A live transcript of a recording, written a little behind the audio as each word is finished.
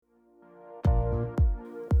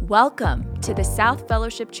Welcome to the South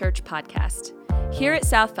Fellowship Church podcast. Here at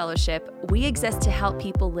South Fellowship, we exist to help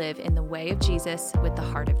people live in the way of Jesus with the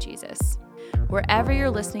heart of Jesus. Wherever you're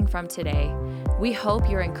listening from today, we hope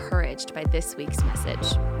you're encouraged by this week's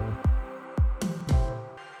message.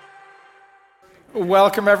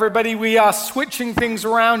 Welcome, everybody. We are switching things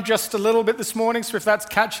around just a little bit this morning, so if that's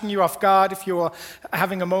catching you off guard, if you're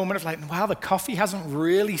having a moment of like, wow, the coffee hasn't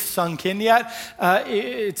really sunk in yet,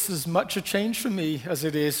 it's as much a change for me as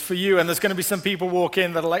it is for you. And there's going to be some people walk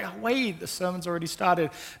in that are like, oh, wait, the sermon's already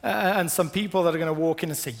started. And some people that are going to walk in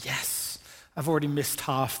and say, yes, I've already missed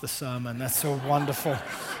half the sermon. That's a wonderful,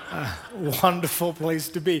 wonderful place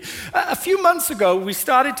to be. A few months ago, we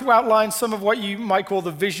started to outline some of what you might call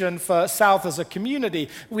the vision for South as a community.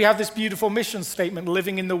 We have this beautiful mission statement,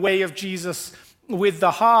 living in the way of Jesus with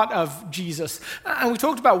the heart of Jesus. And we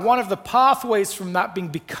talked about one of the pathways from that being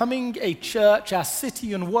becoming a church our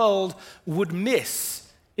city and world would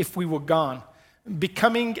miss if we were gone.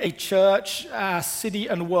 Becoming a church our city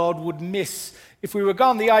and world would miss if we were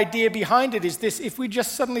gone. The idea behind it is this: if we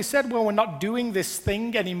just suddenly said, well, we're not doing this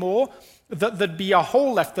thing anymore, that there'd be a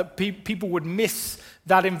hole left, that people would miss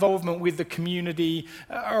that involvement with the community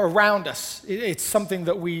around us. It's something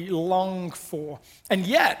that we long for. And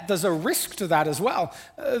yet, there's a risk to that as well.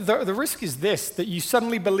 The risk is this, that you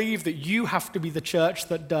suddenly believe that you have to be the church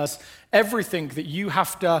that does everything, that you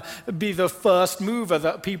have to be the first mover,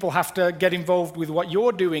 that people have to get involved with what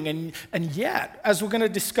you're doing. And yet, as we're going to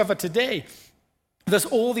discover today, there's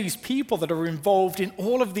all these people that are involved in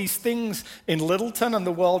all of these things in Littleton and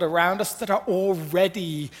the world around us that are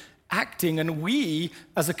already acting, and we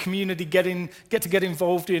as a community get to get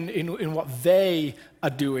involved in what they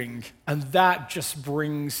are doing, and that just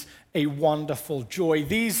brings a wonderful joy.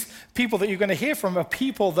 These people that you're going to hear from are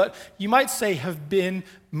people that you might say have been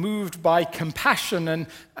moved by compassion,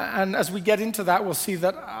 and as we get into that, we'll see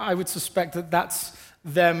that I would suspect that that's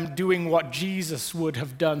them doing what Jesus would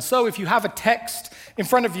have done. So if you have a text in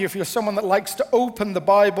front of you, if you're someone that likes to open the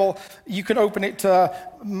Bible, you can open it to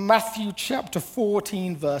Matthew chapter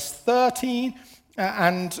 14, verse 13,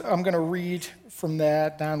 and I'm going to read from there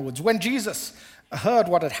downwards. When Jesus heard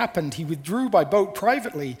what had happened, he withdrew by boat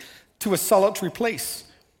privately to a solitary place.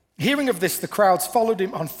 Hearing of this, the crowds followed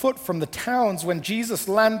him on foot from the towns. When Jesus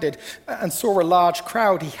landed and saw a large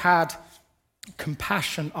crowd, he had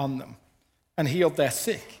compassion on them and healed their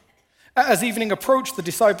sick. As evening approached, the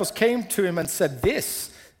disciples came to him and said,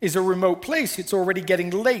 "This is a remote place. It's already getting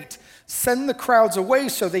late. Send the crowds away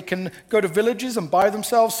so they can go to villages and buy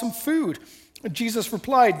themselves some food." Jesus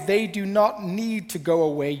replied, "They do not need to go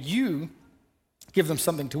away. You give them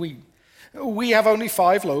something to eat." "We have only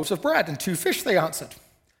 5 loaves of bread and 2 fish," they answered.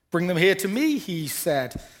 "Bring them here to me," he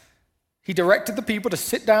said. He directed the people to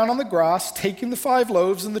sit down on the grass, taking the 5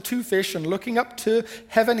 loaves and the 2 fish, and looking up to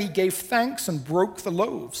heaven, he gave thanks and broke the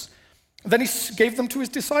loaves. Then he gave them to his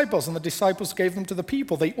disciples, and the disciples gave them to the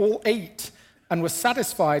people. They all ate and were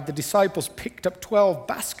satisfied. The disciples picked up 12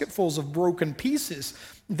 basketfuls of broken pieces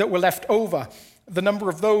that were left over. The number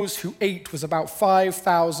of those who ate was about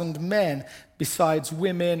 5,000 men, besides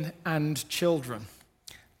women and children.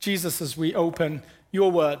 Jesus, as we open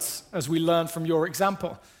your words, as we learn from your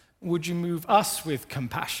example, would you move us with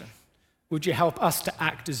compassion? Would you help us to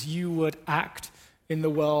act as you would act in the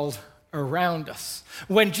world around us?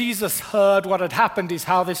 When Jesus heard what had happened is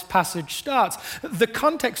how this passage starts. The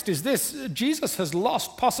context is this: Jesus has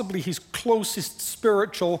lost possibly his closest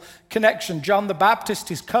spiritual connection. John the Baptist,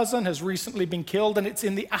 his cousin, has recently been killed, and it's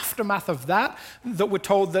in the aftermath of that we're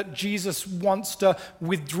told that Jesus wants to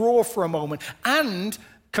withdraw for a moment. And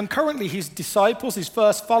concurrently, his disciples, his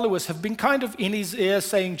first followers, have been kind of in his ear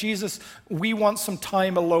saying, "Jesus, we want some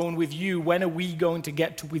time alone with you. When are we going to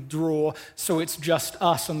get to withdraw so it's just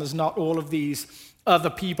us and there's not all of these other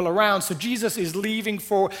people around?" So Jesus is leaving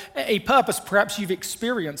for a purpose. Perhaps you've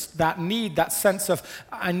experienced that need, that sense of,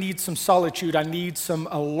 I need some solitude, I need some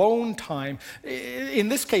alone time. In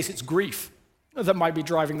this case, it's grief that might be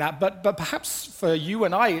driving that, but perhaps for you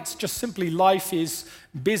and I, it's just simply life is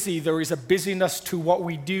busy. There is a busyness to what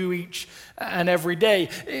we do each and every day.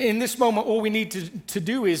 In this moment, all we need to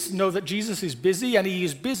do is know that Jesus is busy, and he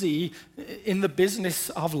is busy in the business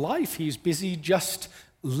of life. He's busy just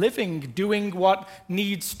living, doing what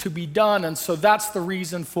needs to be done, and so that's the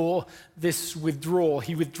reason for this withdrawal.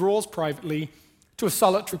 He withdraws privately to a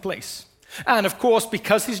solitary place. And of course,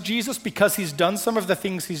 because he's Jesus, because he's done some of the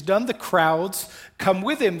things he's done, the crowds come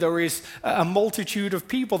with him. There is a multitude of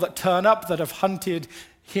people that turn up that have hunted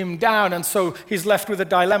him down. And so he's left with a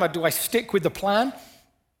dilemma. Do I stick with the plan?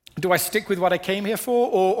 Do I stick with what I came here for?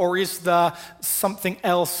 Or is there something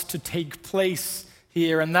else to take place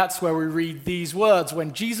here, and that's where we read these words.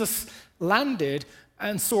 When Jesus landed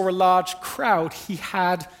and saw a large crowd, he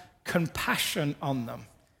had compassion on them.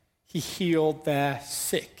 He healed their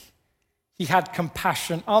sick. He had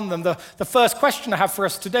compassion on them. The first question I have for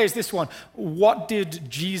us today is this one. What did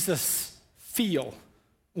Jesus feel?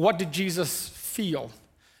 What did Jesus feel?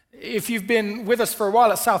 If you've been with us for a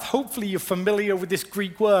while at South, hopefully you're familiar with this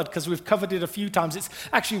Greek word because we've covered it a few times. It's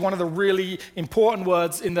actually one of the really important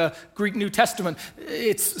words in the Greek New Testament.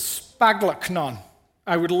 It's spaglaknon.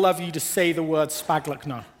 I would love you to say the word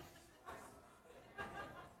spaglaknon.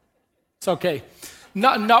 It's okay.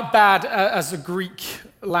 Not bad as a Greek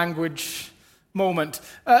language moment.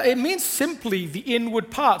 It means simply the inward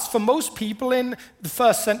parts. For most people in the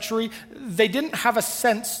first century, they didn't have a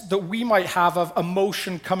sense that we might have of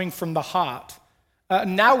emotion coming from the heart.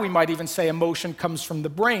 Now we might even say emotion comes from the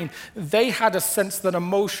brain. They had a sense that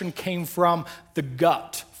emotion came from the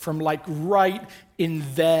gut, from like right in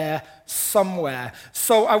there somewhere.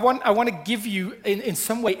 So I want to give you in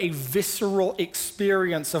some way a visceral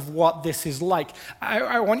experience of what this is like.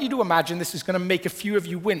 I want you to imagine, this is going to make a few of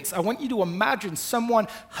you wince. I want you to imagine someone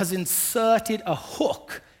has inserted a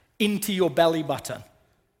hook into your belly button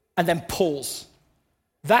and then pulls.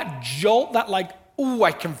 That jolt, that like, ooh,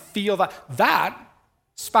 I can feel that. That,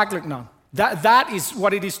 spaglaknon. That is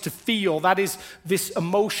what it is to feel. That is this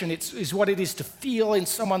emotion. It's what it is to feel in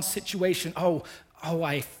someone's situation. Oh,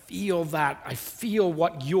 I feel that. I feel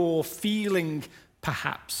what you're feeling,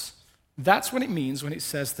 perhaps. That's what it means when it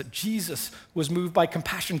says that Jesus was moved by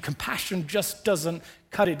compassion. Compassion just doesn't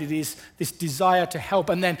cut it. It is this desire to help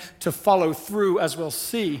and then to follow through, as we'll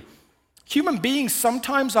see. Human beings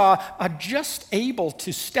sometimes are just able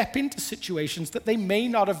to step into situations that they may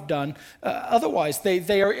not have done otherwise.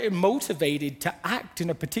 They are motivated to act in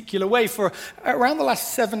a particular way. For around the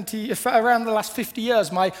last 50 years,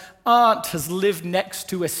 my aunt has lived next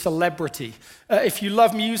to a celebrity. If you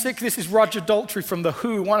love music, this is Roger Daltrey from The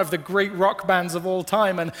Who, one of the great rock bands of all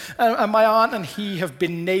time. And my aunt and he have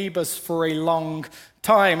been neighbors for a long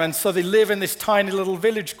time. And so they live in this tiny little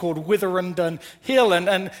village called Witherenden Hill.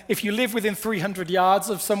 And if you live within 300 yards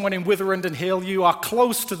of someone in Witherenden Hill, you are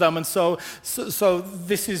close to them. And so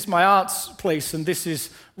this is my aunt's place, and this is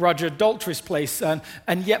Roger Daltrey's place. And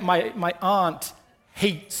yet my aunt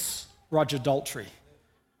hates Roger Daltrey.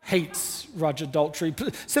 Hates Roger Daltrey,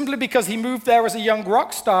 simply because he moved there as a young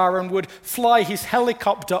rock star and would fly his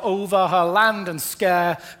helicopter over her land and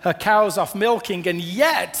scare her cows off milking. And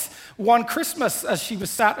yet, one Christmas, as she was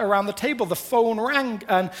sat around the table, the phone rang,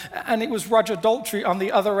 and it was Roger Daltrey on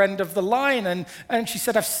the other end of the line. And he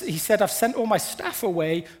said, I've sent all my staff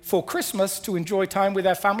away for Christmas to enjoy time with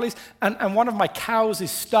their families, and one of my cows is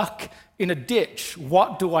stuck in a ditch.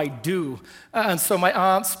 What do I do? And so my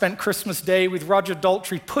aunt spent Christmas Day with Roger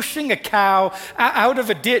Daltrey pushing a cow out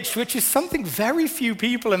of a ditch, which is something very few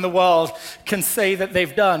people in the world can say that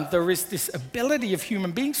they've done. There is this ability of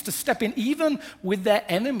human beings to step in even with their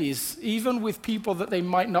enemies, even with people that they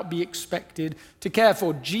might not be expected to care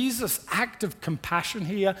for. Jesus' act of compassion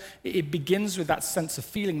here, it begins with that sense of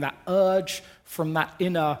feeling, that urge from that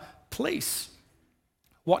inner place.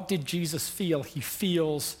 What did Jesus feel? He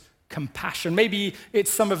feels compassion. Maybe it's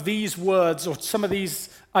some of these words or some of these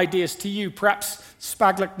ideas to you. Perhaps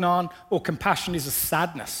spaglaknon or compassion is a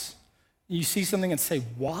sadness. You see something and say,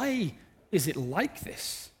 why is it like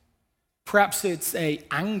this? Perhaps it's a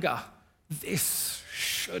anger. This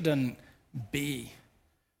shouldn't be.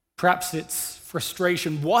 Perhaps it's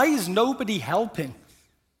frustration. Why is nobody helping?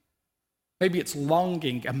 Maybe it's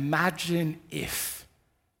longing. Imagine if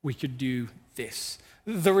we could do this.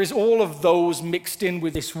 There is all of those mixed in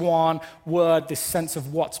with this one word, this sense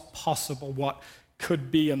of what's possible, what could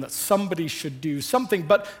be, and that somebody should do something.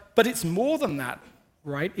 But it's more than that,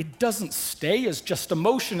 right? It doesn't stay as just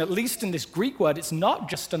emotion, at least in this Greek word. It's not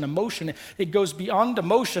just an emotion. It goes beyond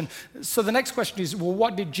emotion. So the next question is, well,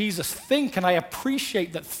 what did Jesus think? And I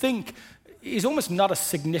appreciate that think is almost not a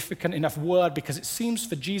significant enough word, because it seems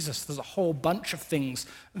for Jesus there's a whole bunch of things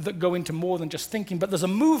that go into more than just thinking. But there's a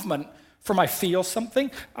movement from I feel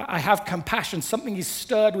something, I have compassion, something is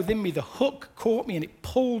stirred within me, the hook caught me and it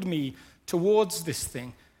pulled me towards this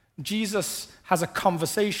thing. Jesus has a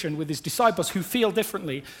conversation with his disciples who feel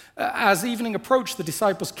differently. As evening approached, the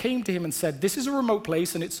disciples came to him and said, this is a remote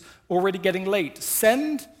place and it's already getting late.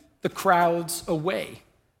 Send the crowds away.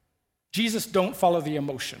 Jesus, don't follow the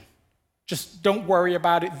emotion. Just don't worry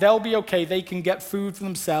about it. They'll be okay. They can get food for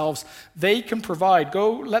themselves. They can provide.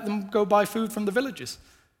 Let them go buy food from the villages.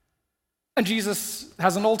 And Jesus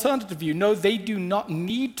has an alternative view. No, they do not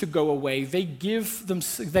need to go away. You give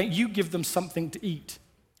them something to eat.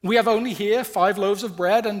 We have only here 5 loaves of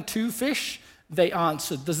bread and 2 fish. they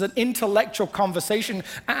answered. There's an intellectual conversation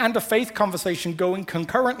and a faith conversation going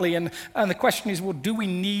concurrently. And the question is, well, do we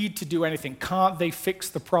need to do anything? Can't they fix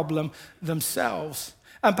the problem themselves?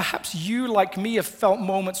 And perhaps you, like me, have felt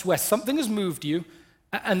moments where something has moved you,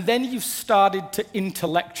 and then you've started to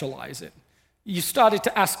intellectualize it. You started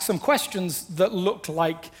to ask some questions that looked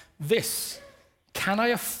like this. Can I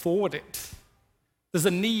afford it? There's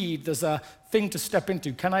a need, there's a thing to step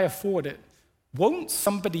into. Can I afford it? Won't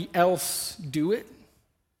somebody else do it?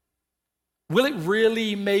 Will it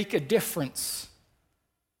really make a difference?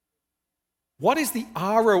 What is the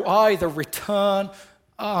ROI, the return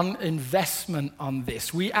on investment on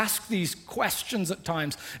this? We ask these questions at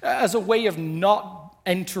times as a way of not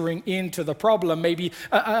entering into the problem. Maybe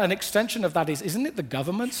an extension of that is, isn't it the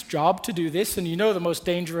government's job to do this? And you know the most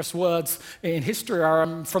dangerous words in history are,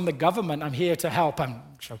 I'm from the government, I'm here to help. I'm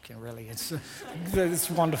joking, really. It's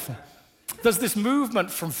wonderful. There's this movement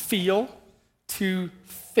from feel to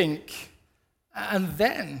think, and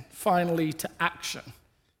then finally to action.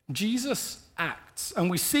 Jesus acts.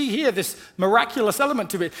 And we see here this miraculous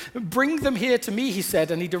element to it. Bring them here to me, he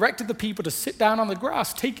said, and he directed the people to sit down on the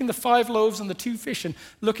grass, taking the 5 loaves and the 2 fish, and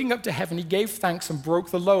looking up to heaven, he gave thanks and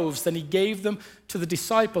broke the loaves. Then he gave them to the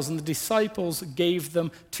disciples, and the disciples gave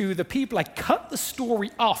them to the people. I cut the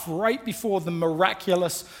story off right before the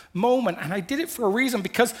miraculous moment, and I did it for a reason,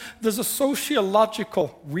 because there's a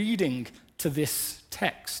sociological reading to this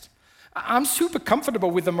text. I'm super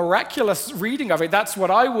comfortable with the miraculous reading of it. That's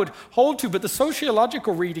what I would hold to. But the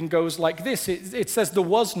sociological reading goes like this. It says there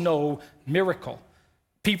was no miracle.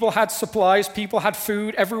 People had supplies, people had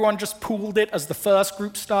food, everyone just pooled it as the first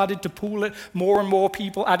group started to pool it. More and more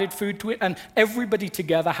people added food to it, and everybody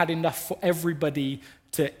together had enough for everybody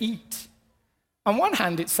to eat. On one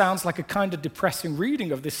hand, it sounds like a kind of depressing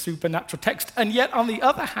reading of this supernatural text, and yet on the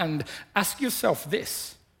other hand, ask yourself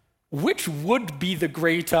this. Which would be the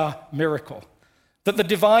greater miracle? That the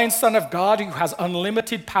divine Son of God, who has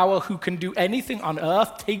unlimited power, who can do anything on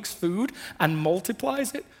earth, takes food and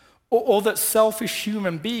multiplies it? Or that selfish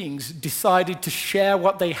human beings decided to share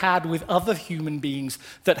what they had with other human beings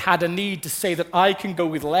that had a need, to say that I can go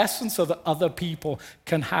with less and so that other people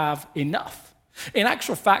can have enough? In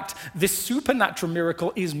actual fact, this supernatural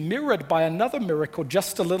miracle is mirrored by another miracle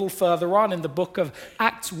just a little further on in the book of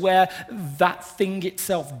Acts, where that thing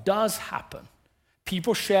itself does happen.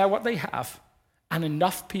 People share what they have, and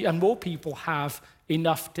more people have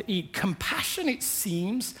enough to eat. Compassion, it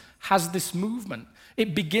seems, has this movement.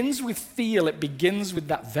 It begins with feel. It begins with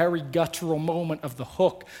that very guttural moment of the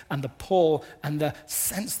hook and the pull and the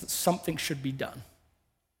sense that something should be done.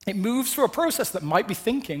 It moves through a process that might be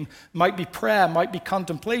thinking, might be prayer, might be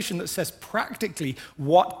contemplation, that says practically,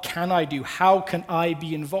 what can I do? How can I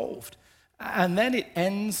be involved? And then it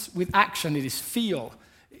ends with action. It is feel,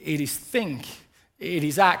 it is think, it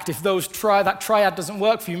is act. If that triad doesn't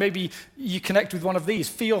work for you, maybe you connect with one of these: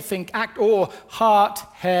 feel, think, act, or heart,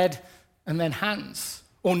 head, and then hands.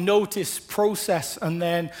 Or notice, process, and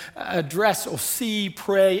then address, or see,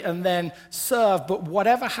 pray, and then serve. But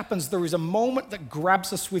whatever happens, there is a moment that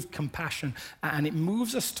grabs us with compassion, and it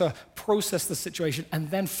moves us to process the situation.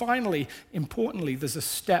 And then finally, importantly, there's a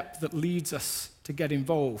step that leads us to get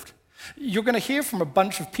involved. You're going to hear from a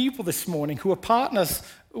bunch of people this morning who are partners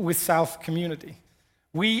with South Community.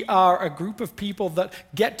 We are a group of people that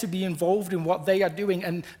get to be involved in what they are doing,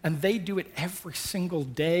 and they do it every single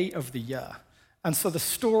day of the year. And so the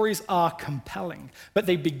stories are compelling, but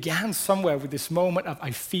they began somewhere with this moment of, I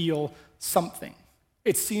feel something.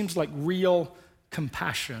 It seems like real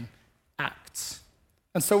compassion acts.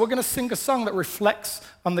 And so we're going to sing a song that reflects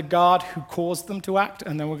on the God who caused them to act,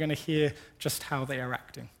 and then we're going to hear just how they are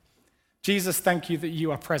acting. Jesus, thank you that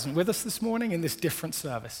you are present with us this morning in this different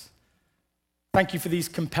service. Thank you for these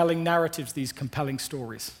compelling narratives, these compelling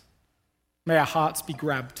stories. May our hearts be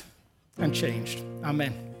grabbed and changed.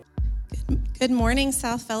 Amen. Good morning,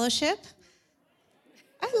 South Fellowship.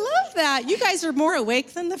 I love that. You guys are more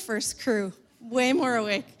awake than the first crew. Way more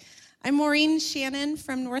awake. I'm Maureen Shannon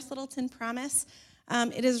from North Littleton Promise.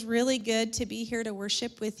 It is really good to be here to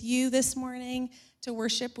worship with you this morning, to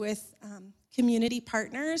worship with community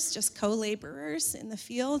partners, just co-laborers in the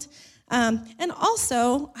field. And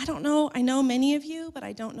also, I know many of you, but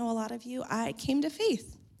I don't know a lot of you. I came to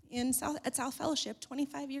faith at South Fellowship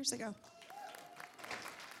 25 years ago.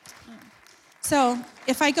 So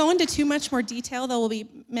if I go into too much more detail, there will be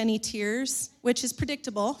many tears, which is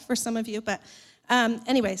predictable for some of you. But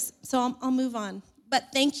anyways, so I'll move on. But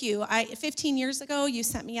thank you. 15 years ago, you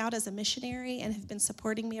sent me out as a missionary and have been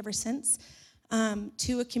supporting me ever since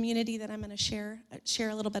to a community that I'm going to share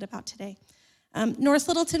a little bit about today. North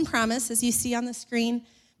Littleton Promise, as you see on the screen,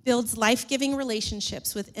 builds life-giving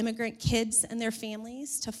relationships with immigrant kids and their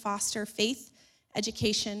families to foster faith,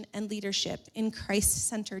 education, and leadership in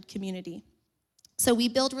Christ-centered community. So we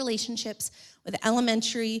build relationships with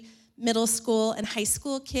elementary, middle school, and high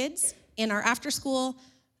school kids in our after-school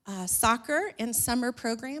soccer and summer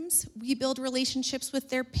programs. We build relationships with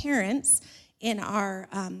their parents in our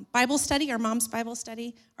Bible study, our mom's Bible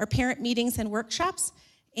study, our parent meetings and workshops,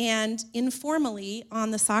 and informally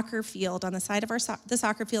on the soccer field, on the side of the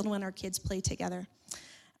soccer field when our kids play together.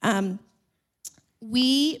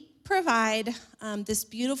 We provide this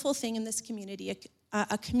beautiful thing in this community,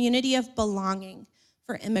 a community of belonging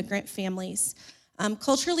for immigrant families.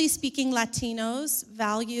 Culturally speaking, Latinos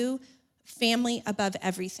value family above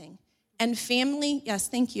everything. And family, yes,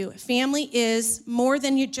 thank you. Family is more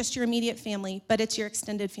than just your immediate family, but it's your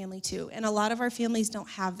extended family too. And a lot of our families don't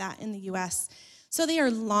have that in the U.S. So they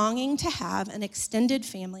are longing to have an extended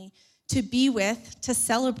family to be with, to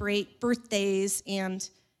celebrate birthdays and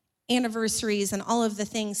anniversaries and all of the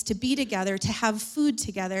things, to be together, to have food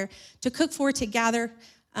together, to cook for together,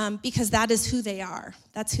 because that is who they are.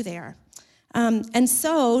 That's who they are. And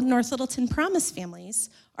so North Littleton Promise families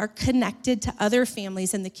are connected to other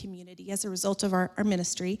families in the community as a result of our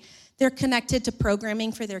ministry. They're connected to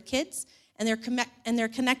programming for their kids, and they're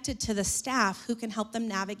connected to the staff who can help them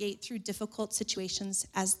navigate through difficult situations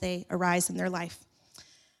as they arise in their life.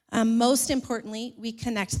 Most importantly, we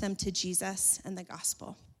connect them to Jesus and the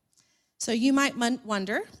gospel. So you might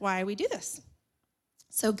wonder why we do this.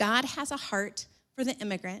 So God has a heart for the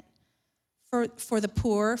immigrant, for the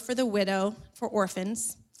poor, for the widow, for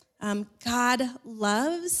orphans. God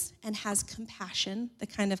loves and has compassion, the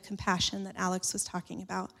kind of compassion that Alex was talking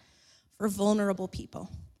about, for vulnerable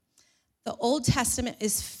people. The Old Testament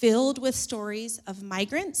is filled with stories of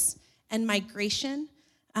migrants and migration,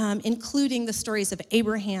 including the stories of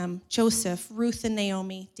Abraham, Joseph, Ruth and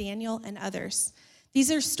Naomi, Daniel, and others.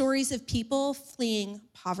 These are stories of people fleeing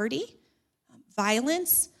poverty,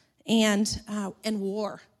 violence, and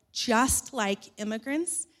war, just like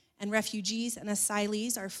immigrants and refugees and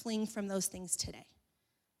asylees are fleeing from those things today.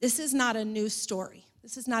 This is not a new story.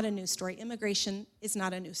 Immigration is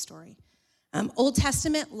not a new story. Old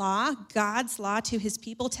Testament law, God's law to his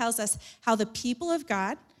people, tells us how the people of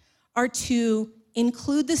God are to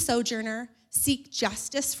include the sojourner, seek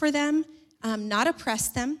justice for them, not oppress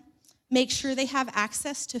them, make sure they have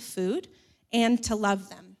access to food, and to love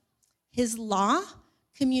them. His law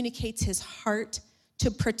communicates his heart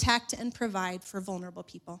to protect and provide for vulnerable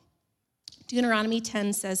people. Deuteronomy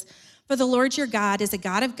 10 says, "For the Lord your God is a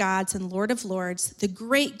God of gods and Lord of lords, the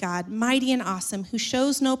great God, mighty and awesome, who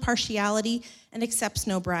shows no partiality and accepts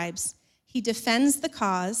no bribes. He defends the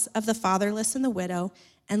cause of the fatherless and the widow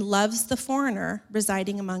and loves the foreigner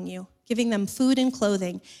residing among you, giving them food and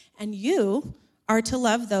clothing. And you are to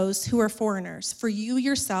love those who are foreigners, for you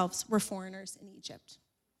yourselves were foreigners in Egypt."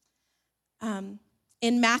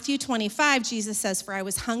 In Matthew 25, Jesus says, "For I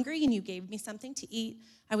was hungry and you gave me something to eat.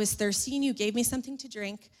 I was thirsty and you gave me something to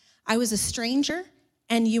drink. I was a stranger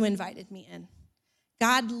and you invited me in."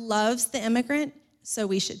 God loves the immigrant, so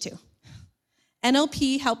we should too.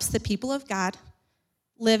 NLP helps the people of God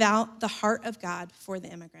live out the heart of God for the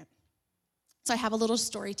immigrant. So I have a little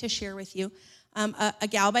story to share with you. A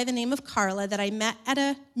gal by the name of Carla that I met at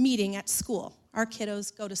a meeting at school. Our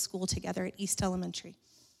kiddos go to school together at East Elementary.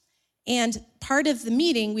 And part of the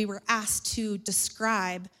meeting, we were asked to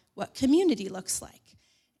describe what community looks like.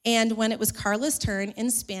 And when it was Carla's turn in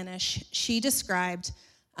Spanish, she described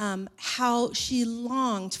how she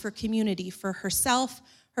longed for community for herself,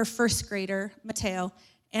 her first grader, Mateo,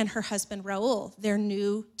 and her husband, Raul. They're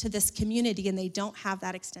new to this community, and they don't have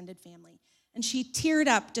that extended family. And she teared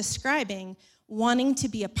up describing wanting to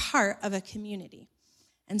be a part of a community.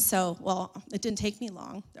 And so, well, it didn't take me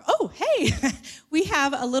long. Oh, hey, we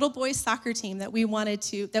have a little boys soccer team that we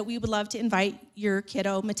would love to invite your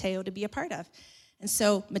kiddo, Mateo, to be a part of. And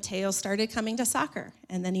so Mateo started coming to soccer,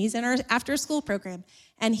 and then he's in our after-school program.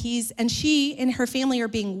 And she and her family are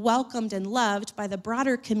being welcomed and loved by the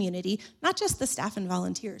broader community, not just the staff and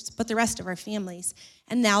volunteers, but the rest of our families.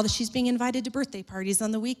 And now that she's being invited to birthday parties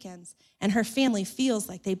on the weekends, and her family feels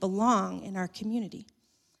like they belong in our community.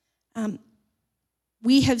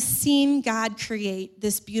 We have seen God create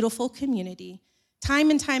this beautiful community time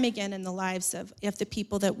and time again in the lives of the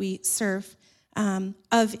people that we serve,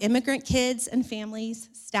 of immigrant kids and families,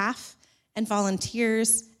 staff and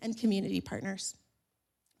volunteers and community partners.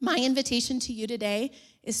 My invitation to you today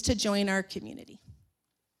is to join our community.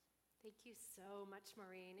 Thank you so much,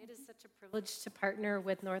 Maureen. It is such a privilege to partner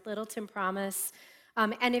with North Littleton Promise.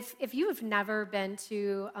 And if you have never been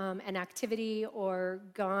to an activity or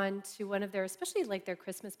gone to one of their, especially like their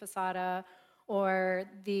Christmas Posada or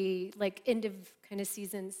the like end of kind of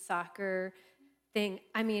season soccer thing,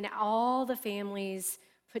 I mean, all the families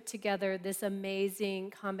put together this amazing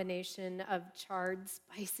combination of charred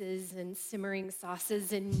spices and simmering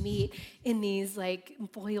sauces and meat in these like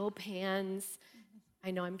foil pans.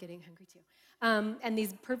 I know I'm getting hungry too. And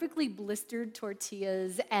these perfectly blistered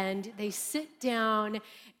tortillas, and they sit down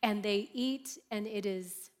and they eat, and it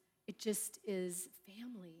just is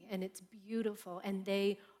family, and it's beautiful, and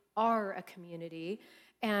they are a community,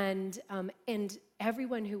 and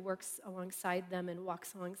everyone who works alongside them and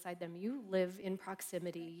walks alongside them, you live in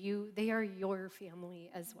proximity. They are your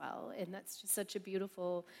family as well, and that's just such a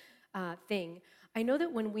beautiful thing. I know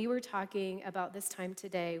that when we were talking about this time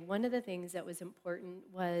today, one of the things that was important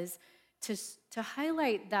was to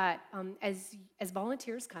highlight that as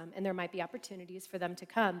volunteers come, and there might be opportunities for them to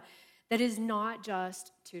come, that is not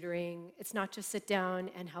just tutoring, it's not just sit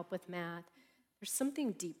down and help with math. There's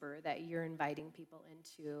something deeper that you're inviting people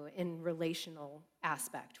into in relational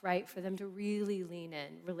aspect, right? For them to really lean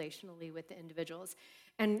in relationally with the individuals.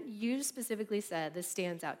 And you specifically said, this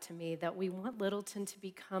stands out to me, that we want Littleton to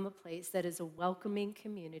become a place that is a welcoming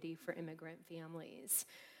community for immigrant families.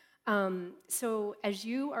 So as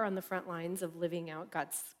you are on the front lines of living out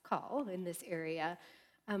God's call in this area,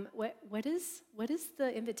 what is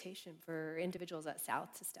the invitation for individuals at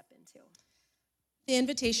South to step into? The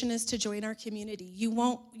invitation is to join our community. You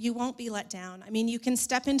won't be let down. I mean, you can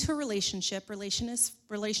step into a relationship.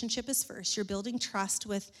 Relationship is first. You're building trust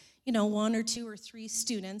with, one or two or three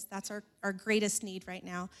students. That's our greatest need right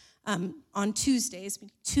now. On Tuesdays,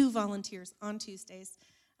 2 volunteers on Tuesdays.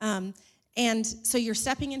 And so you're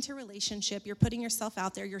stepping into a relationship, you're putting yourself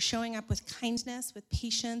out there, you're showing up with kindness, with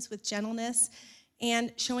patience, with gentleness,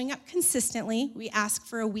 and showing up consistently. We ask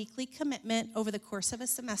for a weekly commitment over the course of a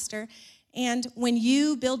semester. And when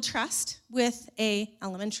you build trust with an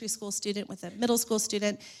elementary school student, with a middle school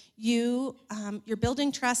student, you're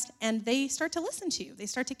building trust, and they start to listen to you. They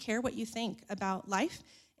start to care what you think about life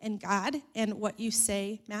and God, and what you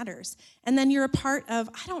say matters. And then you're a part of,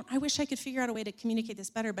 I wish I could figure out a way to communicate this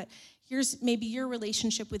better, but here's maybe your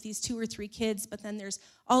relationship with these 2 or 3 kids, but then there's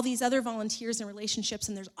all these other volunteers and relationships,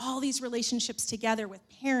 and there's all these relationships together with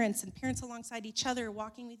parents, and parents alongside each other,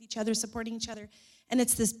 walking with each other, supporting each other. And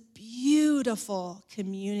it's this beautiful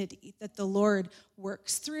community that the Lord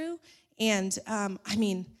works through. And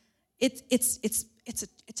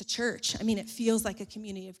it's a church. I mean, it feels like a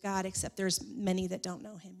community of God, except there's many that don't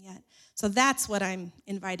know him yet. So that's what I'm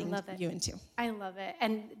inviting you into. I love it.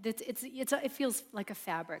 And it feels like a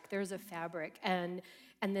fabric. There's a fabric, and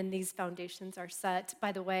then these foundations are set.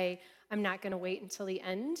 By the way, I'm not going to wait until the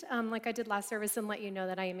end, like I did last service, and let you know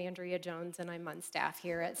that I am Andrea Jones, and I'm on staff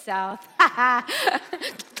here at South.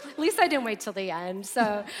 At least I didn't wait till the end.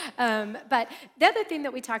 So, but the other thing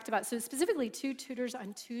that we talked about, so specifically 2 tutors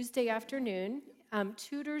on Tuesday afternoon,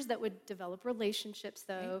 tutors that would develop relationships,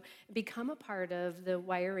 though, become a part of the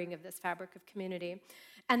wiring of this fabric of community.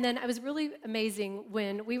 And then I was really amazing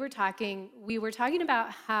when we were talking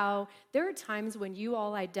about how there are times when you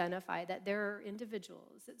all identify that there are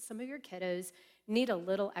individuals, that some of your kiddos need a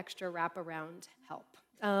little extra wraparound help,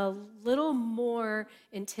 a little more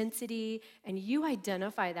intensity, and you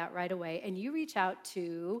identify that right away, and you reach out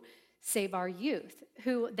to Save Our Youth,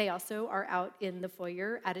 who they also are out in the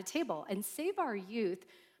foyer at a table. And Save Our Youth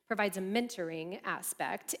provides a mentoring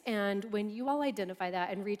aspect, and when you all identify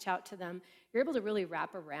that and reach out to them, you're able to really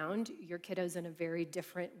wrap around your kiddos in a very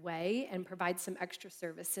different way and provide some extra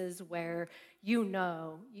services where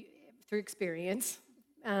through experience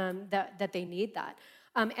that they need that.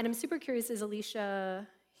 And I'm super curious, is Alicia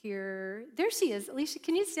here? There she is. Alicia,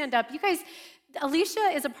 can you stand up? You guys,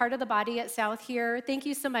 Alicia is a part of the body at South here. Thank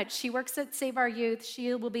you so much. She works at Save Our Youth.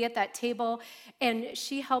 She will be at that table, and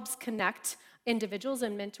she helps connect individuals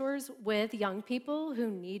and mentors with young people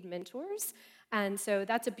who need mentors. And so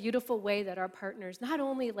that's a beautiful way that our partners, not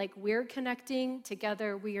only like we're connecting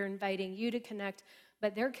together, we are inviting you to connect,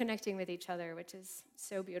 but they're connecting with each other, which is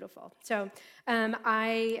so beautiful. So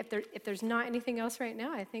if there's not anything else right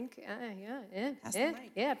now, I think, pass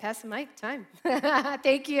the mic, time.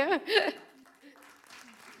 Thank you.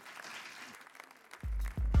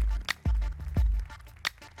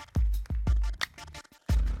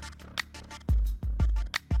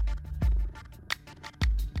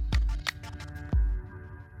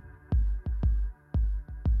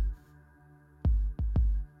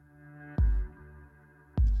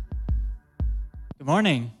 Good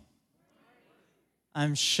morning.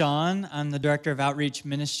 I'm Sean. I'm the Director of Outreach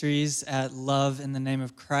Ministries at Love in the Name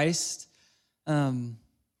of Christ.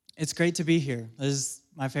 It's great to be here. This is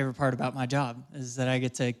my favorite part about my job, is that I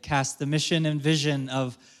get to cast the mission and vision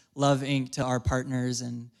of Love Inc. to our partners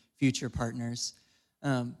and future partners.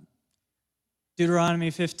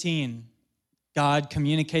 Deuteronomy 15, God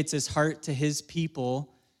communicates his heart to his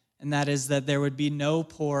people, and that is that there would be no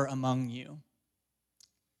poor among you.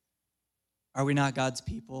 Are we not God's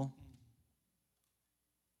people?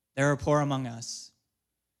 There are poor among us.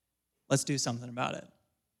 Let's do something about it.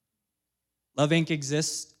 Love Inc.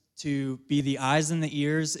 exists to be the eyes and the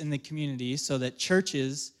ears in the community so that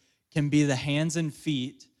churches can be the hands and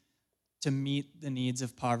feet to meet the needs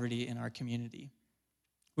of poverty in our community.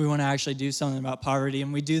 We want to actually do something about poverty,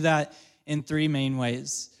 and we do that in three main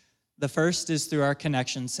ways. The first is through our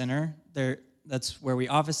Connection Center. That's where we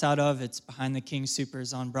office out of. It's behind the King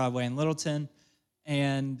Soopers on Broadway in Littleton,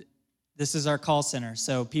 and this is our call center.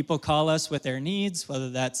 So people call us with their needs,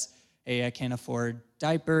 whether that's, hey, I can't afford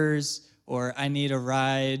diapers, or I need a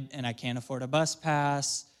ride and I can't afford a bus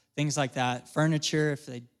pass, things like that. Furniture, if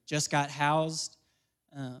they just got housed.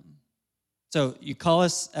 So you call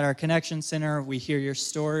us at our Connection Center, we hear your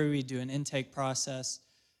story, we do an intake process,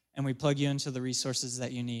 and we plug you into the resources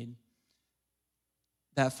that you need.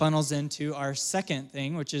 That funnels into our second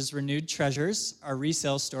thing, which is Renewed Treasures, our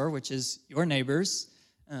resale store, which is your neighbors.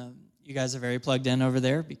 You guys are very plugged in over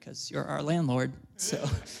there because you're our landlord. So,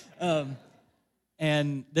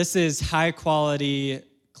 and this is high-quality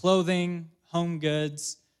clothing, home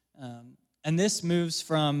goods, and this moves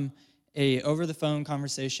from a over-the-phone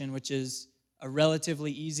conversation, which is a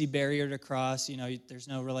relatively easy barrier to cross. You know, there's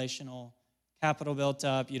no relational capital built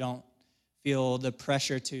up. You don't feel the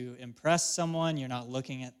pressure to impress someone. You're not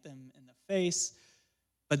looking at them in the face.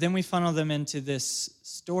 But then we funnel them into this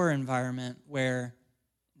store environment where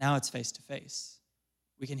now it's face-to-face.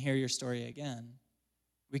 We can hear your story again.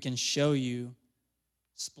 We can show you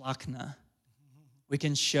splachna. We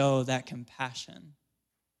can show that compassion.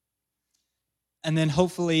 And then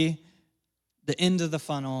hopefully the end of the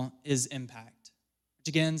funnel is impact, which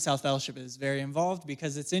again, South Fellowship is very involved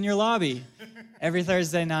because it's in your lobby every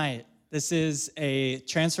Thursday night. This is a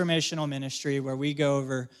transformational ministry where we go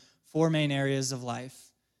over 4 main areas of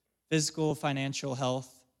life: physical, financial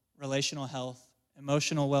health, relational health,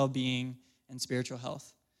 emotional well-being, and spiritual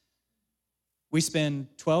health. We spend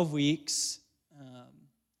 12 weeks,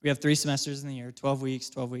 we have 3 semesters in the year, 12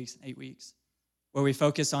 weeks, 8 weeks, where we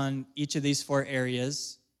focus on each of these 4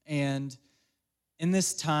 areas. And in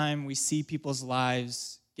this time, we see people's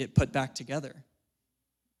lives get put back together.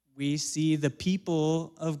 We see the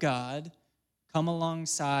people of God come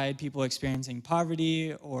alongside people experiencing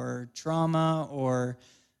poverty or trauma or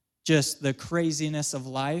just the craziness of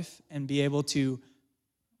life and be able to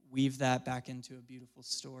weave that back into a beautiful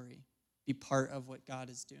story, be part of what God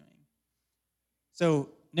is doing. So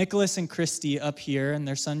Nicholas and Christy up here and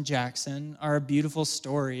their son Jackson are a beautiful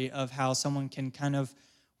story of how someone can kind of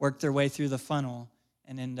work their way through the funnel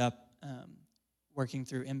and end up working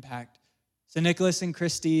through impact. So Nicholas and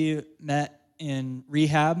Christy met in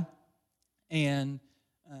rehab and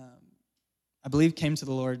I believe came to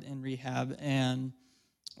the Lord in rehab, and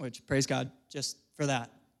which praise God just for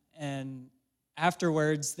that. And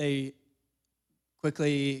afterwards, they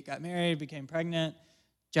quickly got married, became pregnant.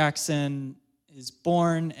 Jackson is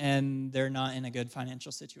born, and they're not in a good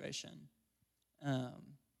financial situation.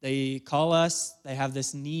 They call us. They have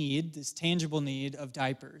this need, this tangible need of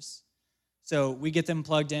diapers. So we get them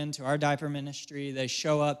plugged into our diaper ministry. They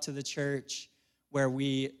show up to the church where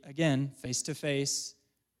we, again, face-to-face,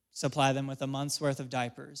 supply them with a month's worth of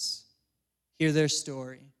diapers, hear their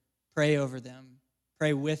story, pray over them,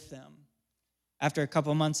 pray with them. After a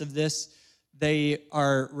couple months of this, they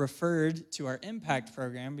are referred to our impact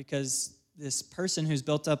program because this person who's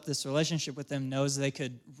built up this relationship with them knows they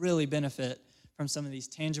could really benefit from some of these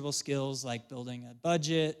tangible skills like building a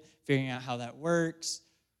budget, figuring out how that works,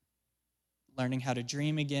 learning how to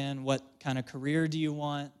dream again, what kind of career do you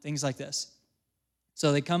want, things like this.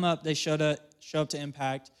 So they come up, they show up to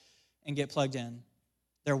Impact and get plugged in.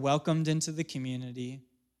 They're welcomed into the community.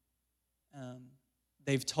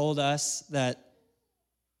 They've told us that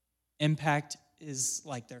Impact is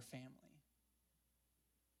like their family.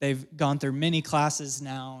 They've gone through many classes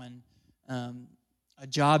now and a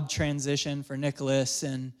job transition for Nicholas,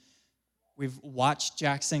 and we've watched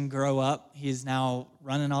Jackson grow up. He's now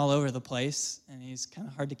running all over the place, and he's kind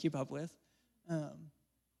of hard to keep up with.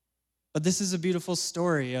 But this is a beautiful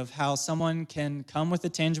story of how someone can come with a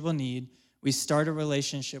tangible need, we start a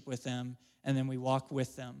relationship with them, and then we walk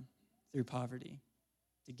with them through poverty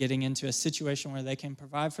to getting into a situation where they can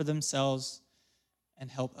provide for themselves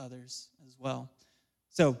and help others as well.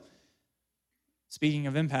 So, speaking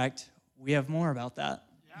of impact, we have more about that.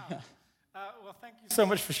 Well, thank you so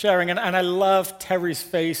much for sharing. And I love Terry's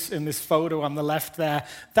face in this photo on the left there.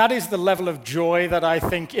 That is the level of joy that I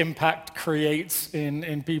think Impact creates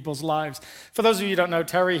in people's lives. For those of you who don't know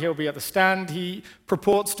Terry, he'll be at the stand. He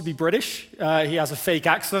purports to be British. He has a fake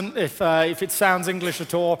accent. If it sounds English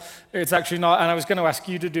at all, it's actually not. And I was going to ask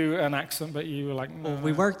you to do an accent, but you were like, no. Well,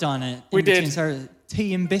 we worked on it. We did.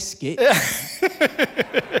 Tea and biscuit.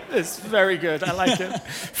 It's very good. I like it.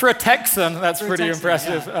 For a Texan, that's pretty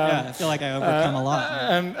impressive. Yeah, I feel like I overcome a lot.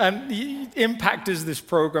 And Impact is this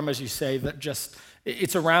program, as you say, that just,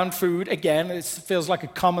 it's around food. Again, it feels like a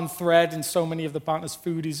common thread in so many of the partners.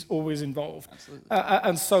 Food is always involved. Absolutely.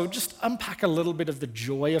 And so just unpack a little bit of the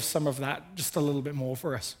joy of some of that, just a little bit more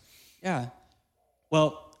for us. Yeah.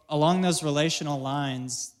 Well, along those relational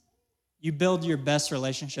lines, you build your best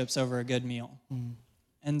relationships over a good meal. Mm.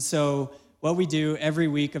 And so what we do every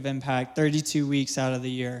week of Impact, 32 weeks out of the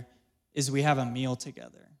year, is we have a meal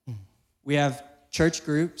together. Mm. We have church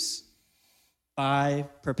groups buy,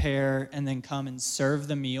 prepare, and then come and serve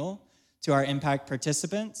the meal to our Impact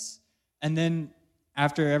participants. And then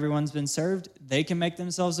after everyone's been served, they can make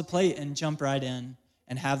themselves a plate and jump right in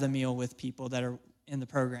and have the meal with people that are in the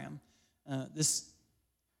program.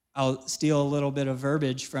 I'll steal a little bit of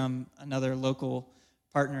verbiage from another local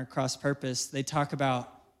partner, Cross Purpose. They talk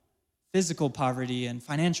about physical poverty and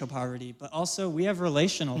financial poverty, but also we have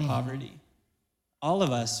relational poverty. All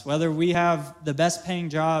of us, whether we have the best paying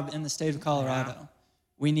job in the state of Colorado,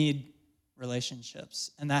 we need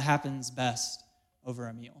relationships, and that happens best over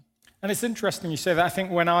a meal. And it's interesting you say that. I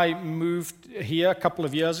think when I moved here a couple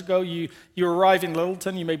of years ago, you arrive in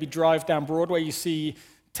Littleton, you maybe drive down Broadway, you see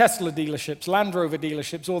Tesla dealerships, Land Rover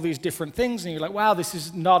dealerships, all these different things, and you're like, wow, this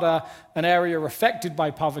is not an area affected by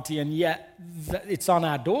poverty, and yet it's on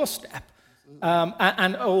our doorstep,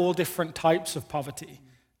 and all different types of poverty.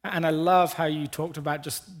 And I love how you talked about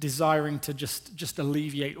just desiring to just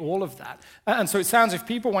alleviate all of that. And so it sounds, if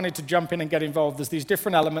people wanted to jump in and get involved, there's these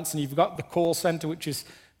different elements, and you've got the call center, which is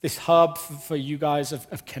this hub for you guys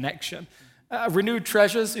of connection. Renewed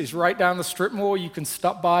Treasures is right down the strip mall. You can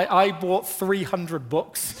stop by. I bought 300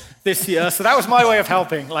 books this year, so that was my way of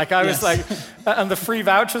helping. Like I was like, and the free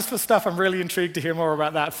vouchers for stuff, I'm really intrigued to hear more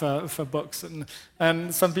about that for books.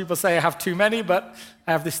 And some people say I have too many, but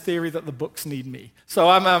I have this theory that the books need me. So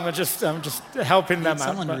I'm just helping them out.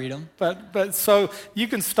 Someone to read them. But so you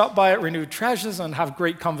can stop by at Renewed Treasures and have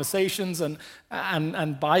great conversations and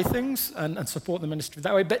buy things and support the ministry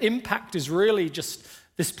that way. But Impact is really just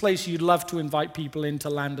this place you'd love to invite people in to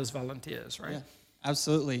land as volunteers, right? Yeah,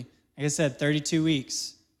 absolutely. Like I said, 32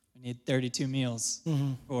 weeks. We need 32 meals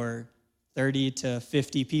for 30 to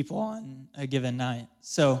 50 people on a given night.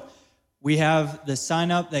 So we have the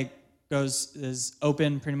sign up that is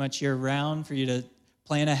open pretty much year round for you to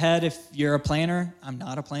plan ahead if you're a planner. I'm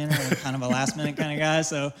not a planner. I'm kind of a last minute kind of guy,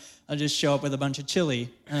 so I'll just show up with a bunch of chili.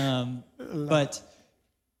 But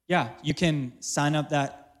yeah, you can sign up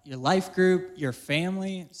your life group, your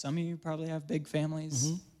family. Some of you probably have big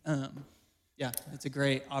families. Yeah, it's a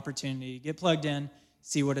great opportunity. Get plugged in,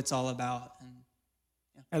 see what it's all about. And,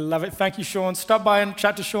 yeah. I love it. Thank you, Sean. Stop by and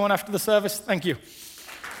chat to Sean after the service. Thank you.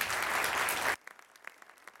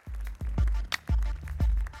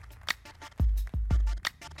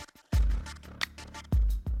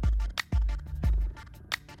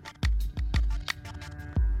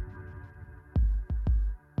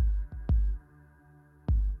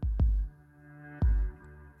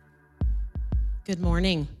 Good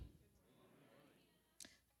morning.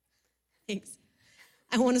 Thanks.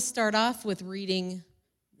 I want to start off with reading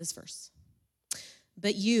this verse.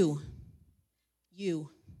 But you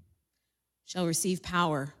shall receive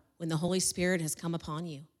power when the Holy Spirit has come upon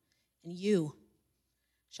you, and you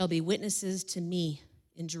shall be witnesses to me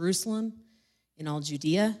in Jerusalem, in all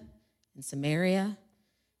Judea, in Samaria,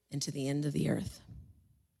 and to the end of the earth.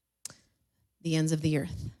 The ends of the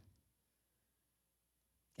earth.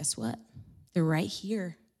 Guess what? They're right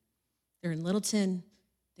here. They're in Littleton.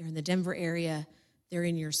 They're in the Denver area. They're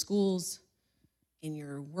in your schools, in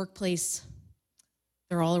your workplace.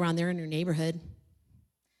 They're all around there in your neighborhood.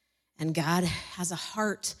 And God has a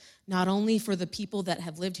heart not only for the people that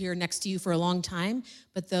have lived here next to you for a long time,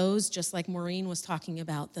 but those, just like Maureen was talking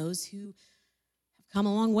about, those who have come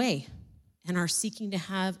a long way and are seeking to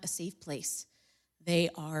have a safe place. They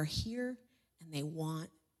are here and they want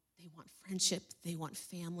friendship, they want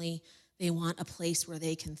family, they want a place where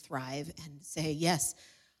they can thrive and say, yes,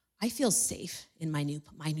 I feel safe in my new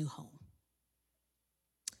home.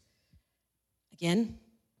 Again,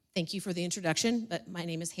 thank you for the introduction, but my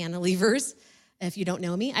name is Hannah Levers. If you don't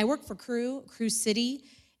know me, I work for Cru City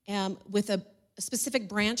with a a specific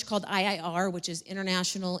branch called IIR, which is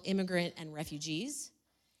International Immigrant and Refugees.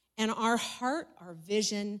 And our heart, our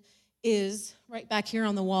vision is right back here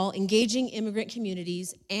on the wall, engaging immigrant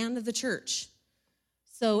communities and the church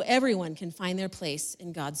so everyone can find their place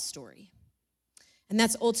in God's story. And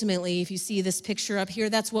that's ultimately, if you see this picture up here,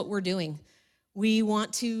 that's what we're doing. We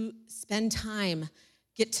want to spend time,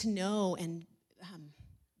 get to know, and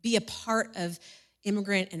be a part of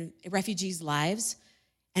immigrant and refugees' lives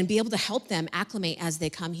and be able to help them acclimate as they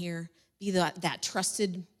come here, be that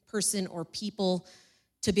trusted person or people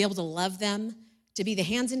to be able to love them, to be the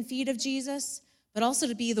hands and feet of Jesus, but also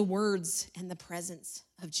to be the words and the presence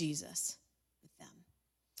of Jesus with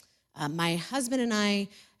them. My husband and I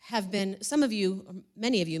have been, some of you, or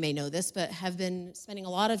many of you may know this, but have been spending a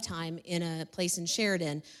lot of time in a place in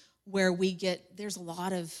Sheridan where there's a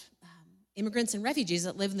lot of immigrants and refugees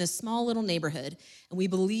that live in this small little neighborhood, and we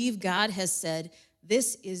believe God has said,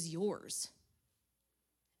 this is yours.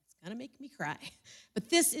 It's gonna make me cry, but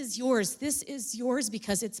this is yours. This is yours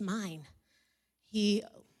because it's mine. He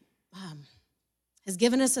has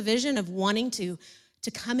given us a vision of wanting to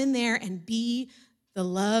come in there and be the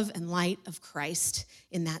love and light of Christ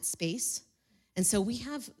in that space. And so we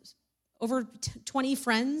have over 20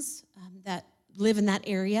 friends that live in that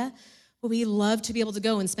area. But we love to be able to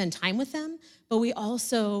go and spend time with them. But we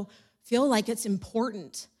also feel like it's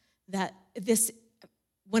important that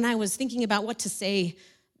when I was thinking about what to say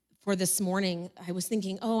for this morning, I was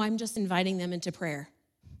thinking, I'm just inviting them into prayer.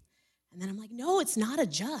 And then I'm like, no, it's not a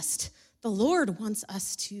just. The Lord wants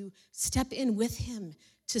us to step in with him,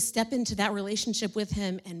 to step into that relationship with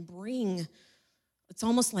him and bring, it's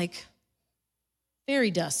almost like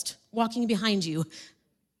fairy dust walking behind you,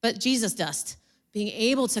 but Jesus dust. Being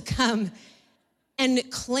able to come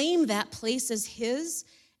and claim that place as his,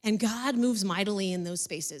 and God moves mightily in those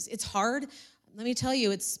spaces. It's hard. Let me tell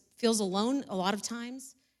you, it feels alone a lot of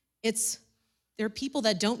times. There are people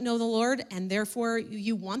that don't know the Lord, and therefore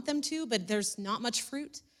you want them to, but there's not much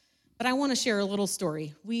fruit. But I want to share a little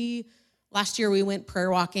story. Last year we went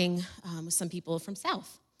prayer walking with some people from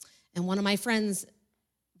South, and one of my friends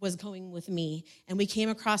was going with me, and we came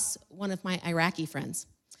across one of my Iraqi friends,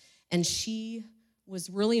 and she was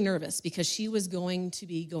really nervous because she was going to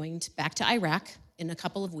be going back to Iraq in a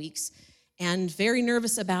couple of weeks, and very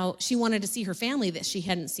nervous she wanted to see her family that she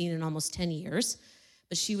hadn't seen in almost 10 years,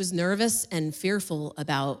 but she was nervous and fearful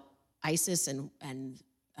about ISIS and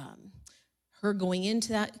her going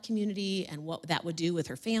into that community and what that would do with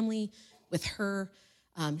her family, with her.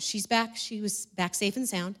 She's back. She was back safe and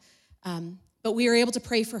sound, but we were able to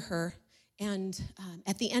pray for her, and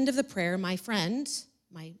at the end of the prayer, my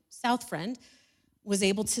South friend, was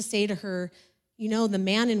able to say to her, the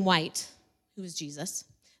man in white, who is Jesus,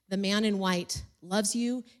 the man in white loves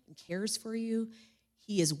you and cares for you.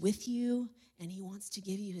 He is with you, and he wants to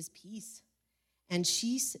give you his peace. And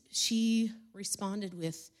she responded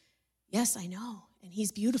with, yes, I know, and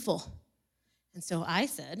he's beautiful. And so I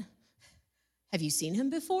said, have you seen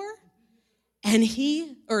him before? And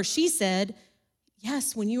she said,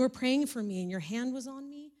 yes, when you were praying for me and your hand was on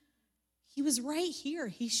me, he was right here.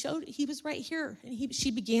 He was right here. And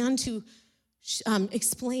she began to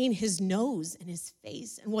explain his nose and his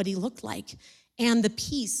face and what he looked like and the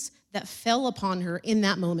peace that fell upon her in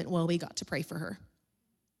that moment while we got to pray for her.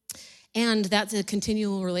 And that's a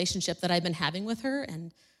continual relationship that I've been having with her,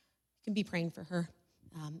 and can be praying for her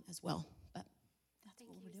as well. But that's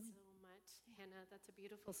what we're doing. Thank you so much, Hannah. That's a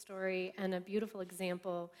beautiful story and a beautiful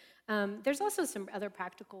example. There's also some other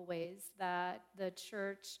practical ways that the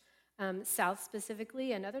church, South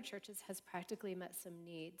specifically, and other churches has practically met some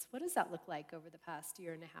needs. What does that look like over the past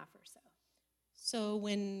year and a half or so? So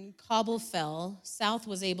when Kabul fell, South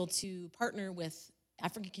was able to partner with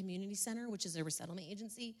African Community Center, which is a resettlement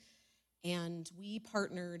agency, and we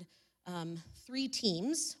partnered 3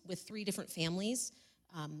 teams with 3 different families,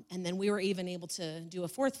 and then we were even able to do a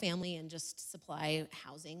 4th family and just supply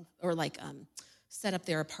housing or set up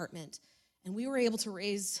their apartment. And we were able to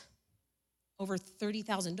raise over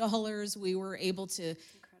 $30,000. We were able to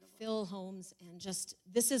fill homes, and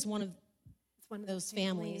this is one of those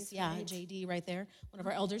families. Yeah, right. JD right there, one of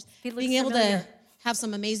our elders. Being able to have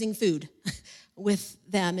some amazing food with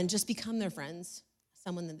them and just become their friends,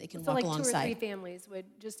 someone that they can walk alongside. So 2 or 3 families would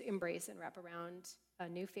just embrace and wrap around a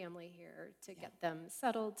new family here to get them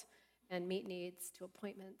settled and meet needs, to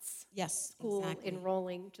appointments, school, exactly.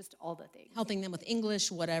 Enrolling, just all the things. Helping them with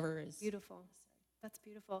English, whatever is. Beautiful. That's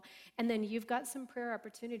beautiful. And then you've got some prayer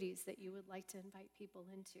opportunities that you would like to invite people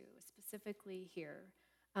into, specifically here.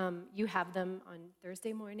 You have them on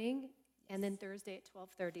Thursday morning and then Thursday at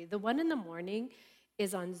 12:30. The one in the morning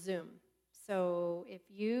is on Zoom. So if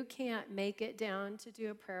you can't make it down to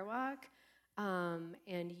do a prayer walk,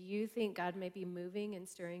 and you think God may be moving and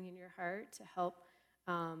stirring in your heart to help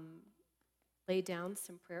lay down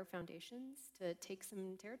some prayer foundations to take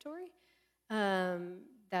some territory,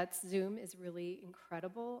 that Zoom is really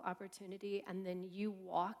incredible opportunity. And then you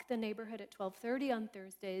walk the neighborhood at 12:30 on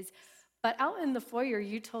Thursdays. But out in the foyer,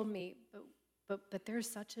 you told me, but there's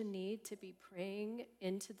such a need to be praying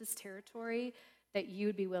into this territory that you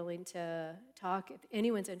would be willing to talk, if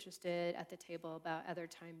anyone's interested, at the table about other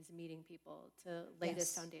times meeting people to lay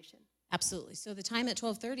this foundation. Absolutely. So the time at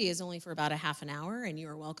 12:30 is only for about a half an hour, and you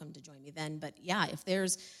are welcome to join me then. But yeah, if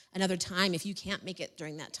there's another time, if you can't make it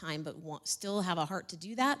during that time but still have a heart to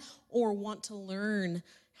do that or want to learn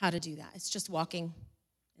how to do that, it's just walking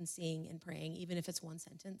and seeing and praying, even if it's one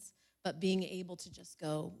sentence, but being able to just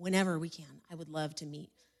go whenever we can. I would love to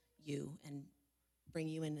meet you and bring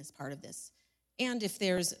you in as part of this. And if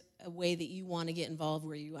there's a way that you want to get involved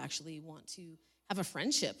where you actually want to have a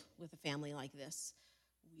friendship with a family like this,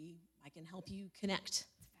 I can help you connect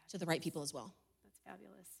to the right people as well. That's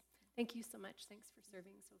fabulous. Thank you so much. Thanks for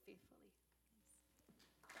serving so faithfully.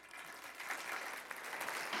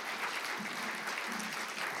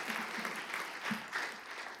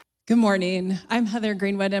 Good morning. I'm Heather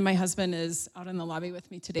Greenwood, and my husband is out in the lobby with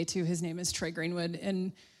me today, too. His name is Troy Greenwood,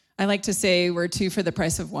 and I like to say we're two for the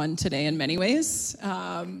price of one today in many ways.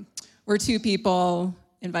 We're two people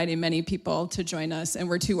inviting many people to join us, and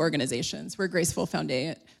we're two organizations. We're Graceful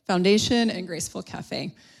Foundation and Graceful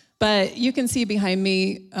Cafe. But you can see behind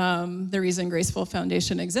me the reason Graceful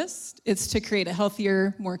Foundation exists. It's to create a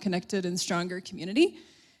healthier, more connected, and stronger community.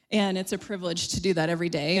 And it's a privilege to do that every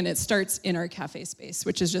day. And it starts in our cafe space,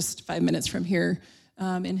 which is just 5 minutes from here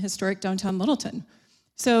in historic downtown Littleton.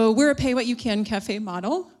 So we're a pay-what-you-can cafe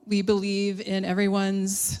model. We believe in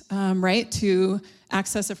everyone's right to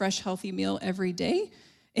access a fresh, healthy meal every day.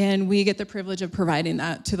 And we get the privilege of providing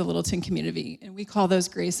that to the Littleton community. And we call those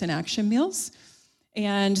Grace in Action meals.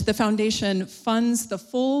 And the foundation funds the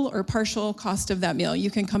full or partial cost of that meal. You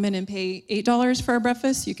can come in and pay $8 for our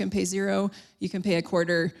breakfast. You can pay $0. You can pay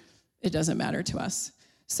 $0.25. It doesn't matter to us.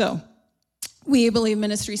 So we believe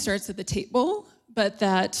ministry starts at the table, but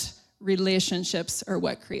that relationships are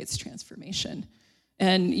what creates transformation.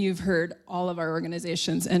 And you've heard all of our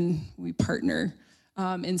organizations, and we partner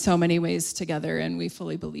in so many ways together, and we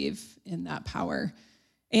fully believe in that power.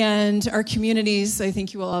 And our communities, I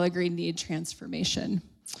think you will all agree, need transformation.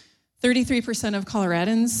 33% of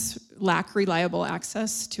Coloradans lack reliable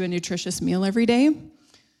access to a nutritious meal every day.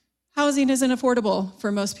 Housing isn't affordable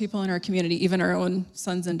for most people in our community, even our own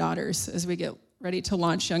sons and daughters, as we get ready to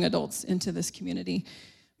launch young adults into this community.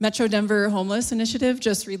 Metro Denver Homeless Initiative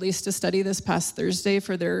just released a study this past Thursday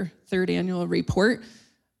for their third annual report.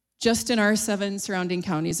 Just in our 7 surrounding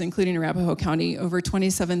counties, including Arapahoe County, over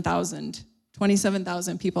 27,000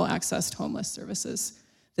 people accessed homeless services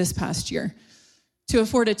this past year. To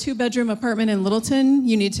afford a 2-bedroom apartment in Littleton,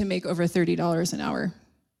 you need to make over $30 an hour.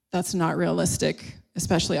 That's not realistic,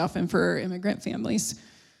 especially often for immigrant families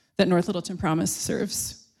that North Littleton Promise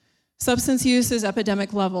serves. Substance use is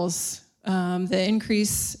epidemic levels. The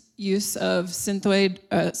increased use of synthetic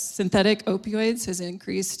opioids has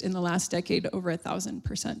increased in the last decade over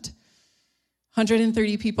 1,000%.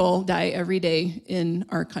 130 people die every day in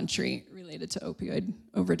our country related to opioid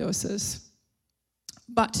overdoses.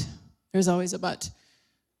 But, there's always a but.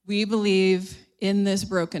 We believe in this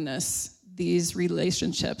brokenness, these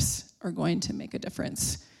relationships are going to make a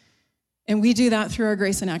difference. And we do that through our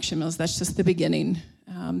Grace in Action meals. That's just the beginning.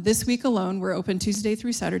 This week alone, we're open Tuesday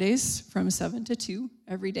through Saturdays from 7 to 2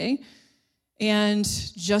 every day. And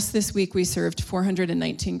just this week, we served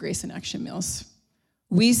 419 Grace in Action meals.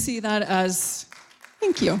 We see that as,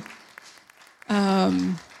 thank you.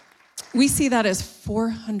 We see that as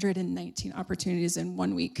 419 opportunities in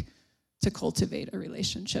 1 week to cultivate a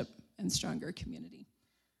relationship and stronger community.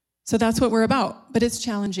 So that's what we're about, but it's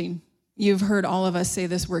challenging. You've heard all of us say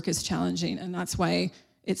this work is challenging, and that's why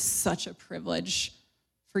it's such a privilege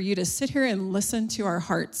for you to sit here and listen to our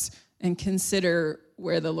hearts and consider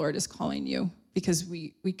where the Lord is calling you, because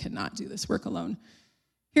we cannot do this work alone.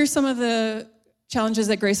 Here's some of the challenges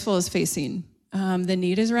that Graceful is facing. The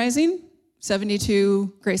need is rising.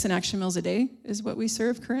 72 Grace in Action meals a day is what we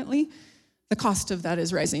serve currently. The cost of that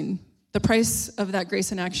is rising. The price of that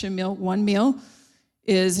Grace in Action meal, one meal,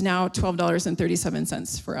 is now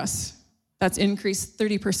 $12.37 for us. That's increased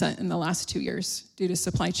 30% in the last 2 years due to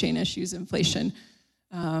supply chain issues, inflation.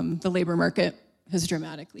 The labor market has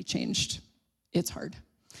dramatically changed. It's hard.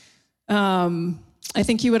 I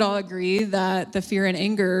think you would all agree that the fear and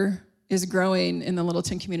anger is growing in the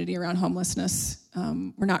Littleton community around homelessness.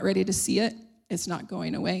 We're not ready to see it. It's not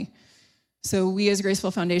going away. So we as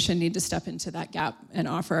Graceful Foundation need to step into that gap and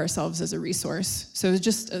offer ourselves as a resource. So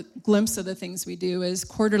just a glimpse of the things we do is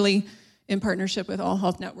quarterly, in partnership with All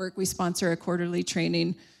Health Network, we sponsor a quarterly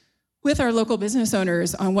training with our local business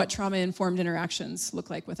owners on what trauma-informed interactions look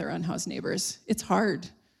like with our unhoused neighbors. It's hard,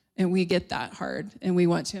 and we get that hard, and we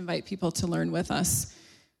want to invite people to learn with us.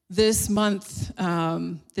 This month,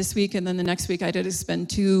 this week, and then the next week, I did spend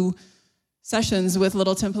 2 sessions with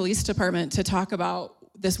Littleton Police Department to talk about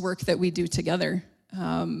this work that we do together,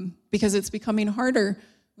 because it's becoming harder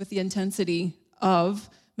with the intensity of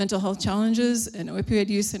mental health challenges and opioid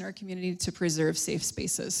use in our community to preserve safe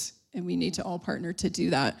spaces, and we need to all partner to do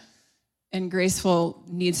that. And Graceful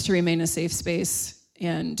needs to remain a safe space,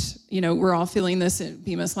 and we're all feeling this.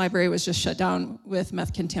 Bemis Library was just shut down with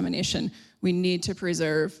meth contamination. We need to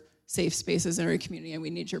preserve safe spaces in our community, and we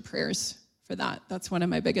need your prayers for that. That's one of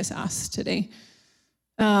my biggest asks today.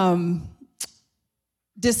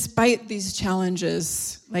 Despite these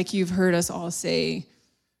challenges, like you've heard us all say,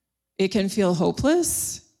 it can feel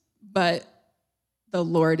hopeless, but the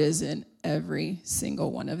Lord is in every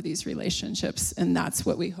single one of these relationships, and that's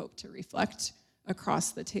what we hope to reflect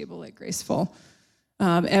across the table at Graceful.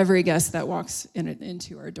 Every guest that walks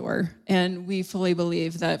into our door. And we fully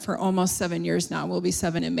believe that for almost 7 years now, we'll be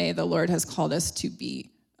 7 in May, the Lord has called us to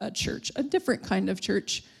be a church, a different kind of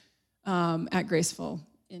church at Graceful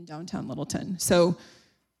in downtown Littleton. So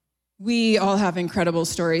we all have incredible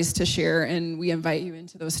stories to share, and we invite you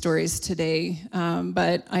into those stories today.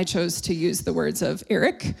 But I chose to use the words of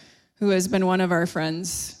Eric, who has been one of our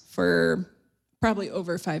friends for probably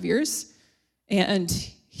over 5 years. And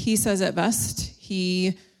he says it best.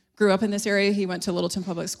 He grew up in this area. He went to Littleton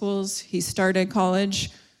Public Schools. He started college.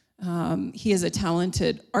 He is a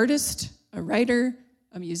talented artist, a writer,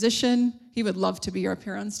 a musician. He would love to be up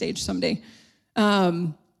here on stage someday.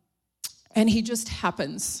 And he just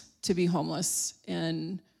happens to be homeless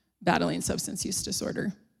and battling substance use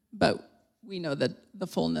disorder. But we know that the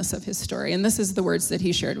fullness of his story. And this is the words that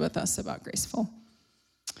he shared with us about Graceful.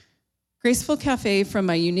 Graceful Cafe, from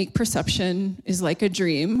my unique perception, is like a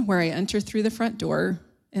dream where I enter through the front door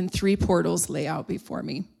and 3 portals lay out before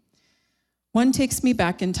me. One takes me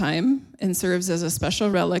back in time and serves as a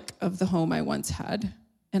special relic of the home I once had,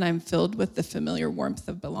 and I'm filled with the familiar warmth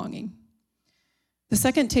of belonging. The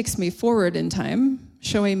second takes me forward in time,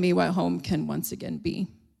 showing me what home can once again be,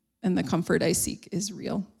 and the comfort I seek is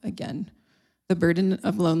real again, the burden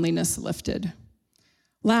of loneliness lifted.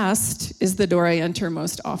 Last is the door I enter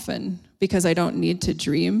most often, because I don't need to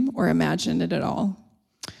dream or imagine it at all.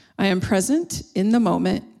 I am present in the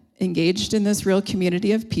moment, engaged in this real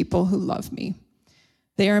community of people who love me.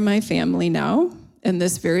 They are my family now, and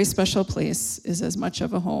this very special place is as much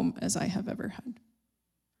of a home as I have ever had.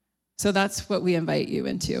 So that's what we invite you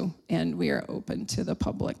into, and we are open to the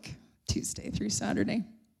public Tuesday through Saturday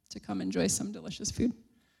to come enjoy some delicious food.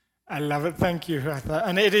 I love it. Thank you.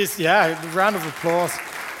 And it is, a round of applause.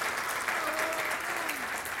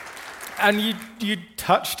 And you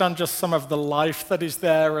touched on just some of the life that is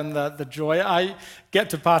there and the joy. I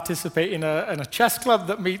get to participate in a chess club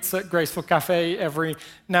that meets at Graceful Cafe every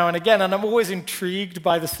now and again, and I'm always intrigued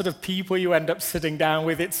by the sort of people you end up sitting down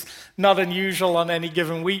with. It's not unusual on any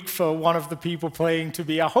given week for one of the people playing to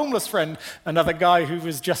be a homeless friend, another guy who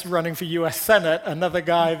was just running for US Senate, another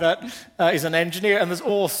guy that is an engineer, and there's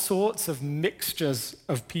all sorts of mixtures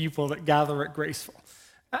of people that gather at Graceful.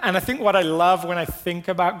 And I think what I love when I think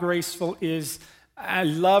about Graceful is I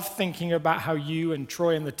love thinking about how you and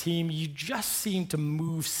Troy and the team, you just seem to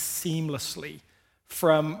move seamlessly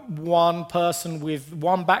from one person with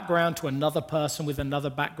one background to another person with another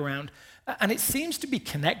background. And it seems to be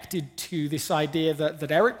connected to this idea that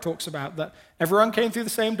Eric talks about, that everyone came through the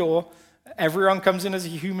same door, everyone comes in as a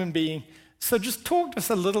human being. So just talk to us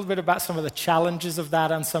a little bit about some of the challenges of that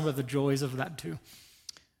and some of the joys of that too.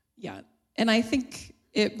 Yeah, and I think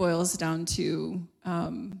it boils down to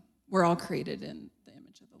we're all created in the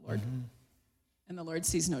image of the Lord. Mm-hmm. And the Lord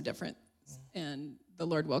sees no difference. And the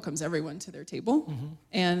Lord welcomes everyone to their table. Mm-hmm.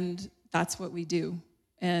 And that's what we do.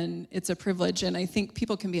 And it's a privilege. And I think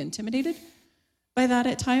people can be intimidated by that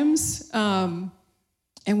at times. And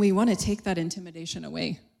we want to take that intimidation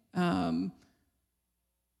away.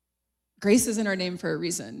 Grace is in our name for a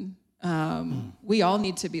reason. We all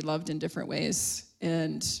need to be loved in different ways.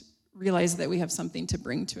 And realize that we have something to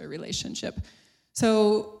bring to a relationship.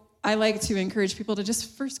 So I like to encourage people to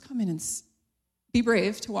just first come in and be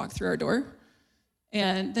brave to walk through our door,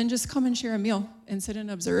 and then just come and share a meal and sit and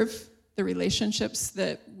observe the relationships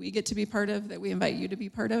that we get to be part of, that we invite you to be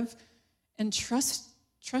part of, and trust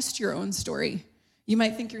trust your own story. You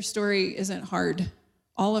might think your story isn't hard.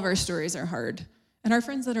 All of our stories are hard. And our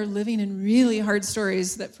friends that are living in really hard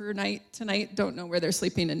stories that for tonight don't know where they're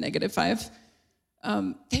sleeping in -5,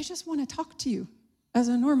 they just want to talk to you as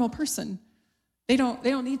a normal person. They don't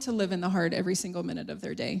need to live in the hard every single minute of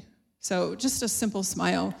their day. So just a simple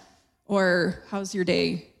smile or how's your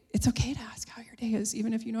day? It's okay to ask how your day is,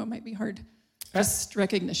 even if you know it might be hard. Just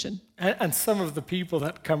recognition. And some of the people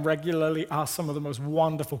that come regularly are some of the most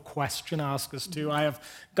wonderful question askers too. I have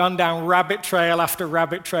gone down rabbit trail after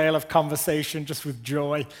rabbit trail of conversation just with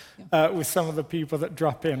joy with some of the people that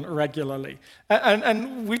drop in regularly.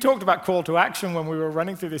 And we talked about call to action when we were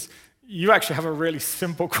running through this. You actually have a really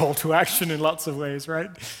simple call to action in lots of ways, right?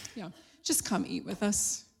 Yeah, just come eat with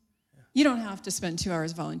us. You don't have to spend 2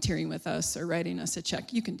 hours volunteering with us or writing us a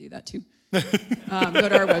check. You can do that too. Go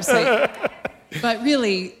to our website. But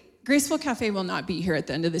really, Graceful Cafe will not be here at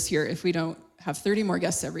the end of this year if we don't have 30 more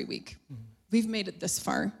guests every week. We've made it this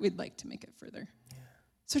far. We'd like to make it further. Yeah.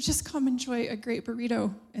 So just come enjoy a great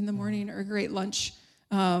burrito in the morning or a great lunch.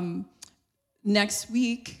 Next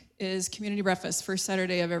week is community breakfast. First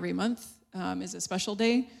Saturday of every month is a special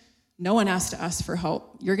day. No one has to ask for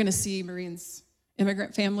help. You're going to see Marines,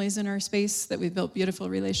 immigrant families in our space that we've built beautiful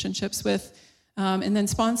relationships with. And then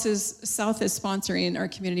South is sponsoring our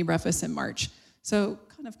community breakfast in March. So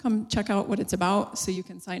kind of come check out what it's about so you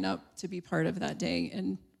can sign up to be part of that day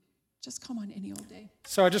and just come on any old day.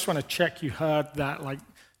 So I just want to check you heard that. Like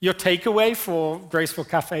your takeaway for Graceful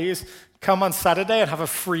Cafe is come on Saturday and have a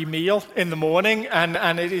free meal in the morning,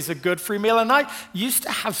 and it is a good free meal. And I used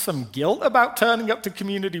to have some guilt about turning up to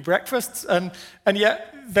community breakfasts, and yet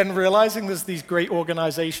then realizing there's these great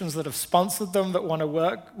organizations that have sponsored them that want to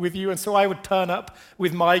work with you. And so I would turn up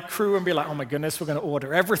with my crew and be like, oh my goodness, we're going to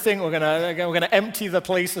order everything. We're going to empty the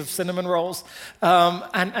place of cinnamon rolls.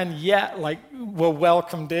 And yet, like, we're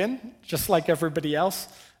welcomed in just like everybody else.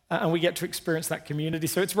 And we get to experience that community.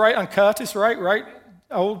 So it's right on Curtis, right?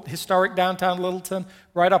 Old historic downtown Littleton,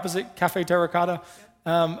 right opposite Cafe Terracotta.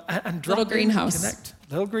 And Little greenhouse. Connect.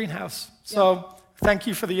 Little greenhouse. So thank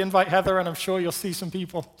you for the invite, Heather, and I'm sure you'll see some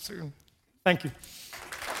people soon. Thank you.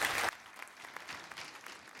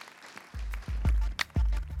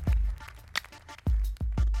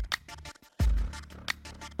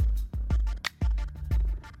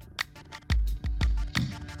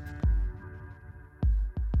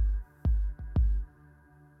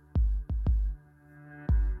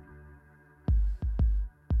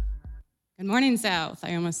 Good morning, South.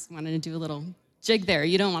 I almost wanted to do a little jig there.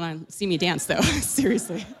 You don't want to see me dance, though.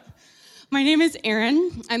 Seriously. My name is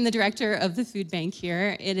Erin. I'm the director of the food bank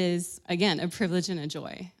here. It is, again, a privilege and a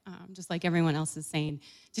joy, just like everyone else is saying,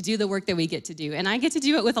 to do the work that we get to do. And I get to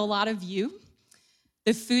do it with a lot of you.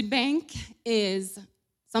 The food bank is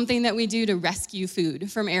something that we do to rescue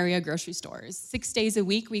food from area grocery stores. 6 days a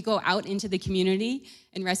week, we go out into the community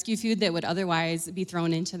and rescue food that would otherwise be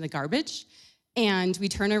thrown into the garbage. And we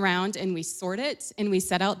turn around and we sort it and we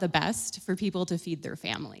set out the best for people to feed their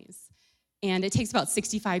families. And it takes about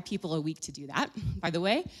 65 people a week to do that. By the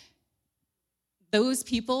way, those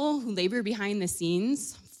people who labor behind the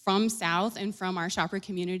scenes from South and from our shopper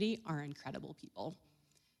community are incredible people.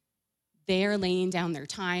 They are laying down their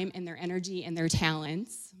time and their energy and their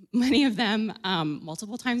talents, many of them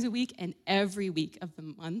multiple times a week and every week of the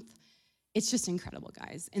month. It's just incredible,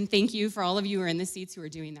 guys. And thank you for all of you who are in the seats who are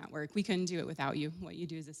doing that work. We couldn't do it without you. What you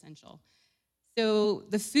do is essential. So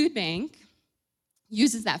the food bank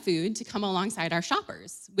uses that food to come alongside our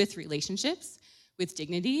shoppers with relationships, with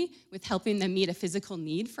dignity, with helping them meet a physical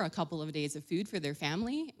need for a couple of days of food for their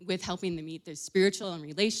family, with helping them meet their spiritual and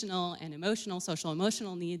relational and emotional, social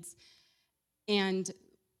emotional needs. And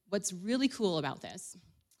what's really cool about this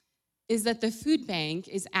is that the food bank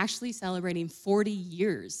is actually celebrating 40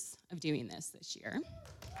 years of doing this year.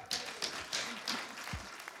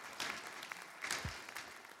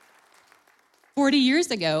 "40 years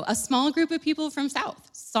ago, a small group of people from South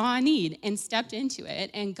saw a need and stepped into it,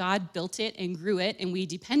 and God built it and grew it, and we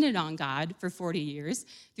depended on God for 40 years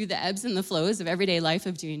through the ebbs and the flows of everyday life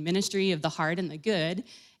of doing ministry, of the hard and the good,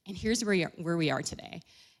 and here's where we are today.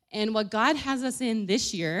 And what God has us in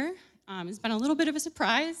this year has been a little bit of a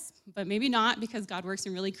surprise, but maybe not, because God works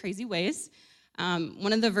in really crazy ways.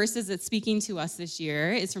 One of the verses that's speaking to us this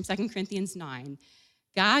year is from 2 Corinthians 9.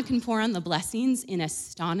 God can pour on the blessings in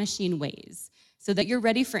astonishing ways, so that you're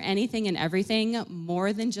ready for anything and everything,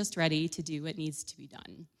 more than just ready to do what needs to be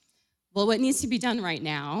done. Well, what needs to be done right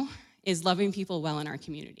now is loving people well in our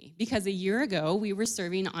community, because a year ago, we were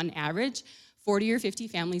serving on average 40 or 50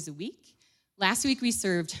 families a week. Last week, we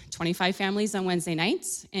served 25 families on Wednesday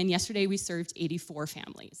nights, and yesterday we served 84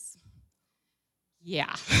 families.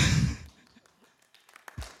 Yeah.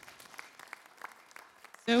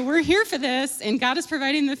 So we're here for this, and God is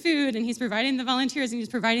providing the food, and he's providing the volunteers, and he's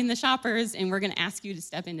providing the shoppers, and we're going to ask you to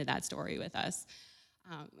step into that story with us.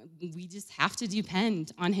 We just have to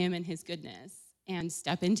depend on him and his goodness and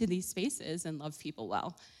step into these spaces and love people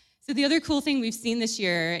well. So the other cool thing we've seen this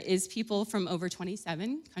year is people from over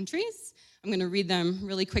 27 countries. I'm going to read them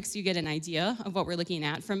really quick so you get an idea of what we're looking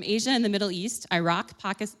at. From Asia and the Middle East, Iraq,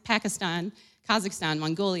 Pakistan, Kazakhstan,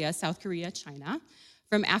 Mongolia, South Korea, China.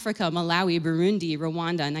 From Africa, Malawi, Burundi,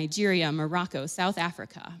 Rwanda, Nigeria, Morocco, South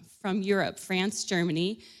Africa. From Europe, France,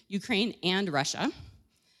 Germany, Ukraine, and Russia.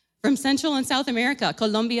 From Central and South America,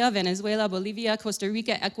 Colombia, Venezuela, Bolivia, Costa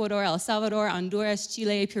Rica, Ecuador, El Salvador, Honduras,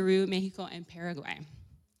 Chile, Peru, Mexico, and Paraguay.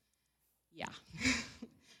 Yeah.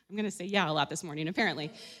 I'm going to say yeah a lot this morning,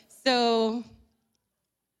 apparently. So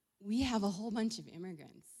we have a whole bunch of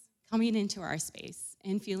immigrants coming into our space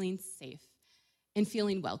and feeling safe and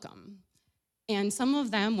feeling welcome. And some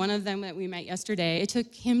of them, one of them that we met yesterday, it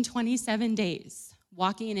took him 27 days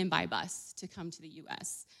walking in by bus to come to the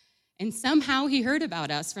U.S. And somehow he heard about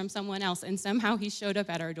us from someone else, and somehow he showed up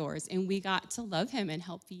at our doors, and we got to love him and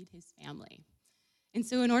help feed his family. And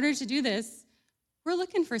so in order to do this, we're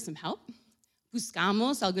looking for some help.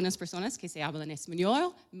 Buscamos algunas personas que se hablan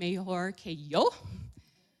español mejor que yo.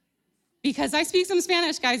 Because I speak some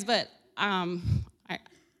Spanish, guys, but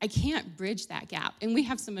I can't bridge that gap. And we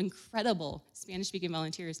have some incredible Spanish-speaking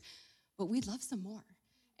volunteers, but we'd love some more.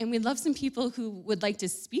 And we'd love some people who would like to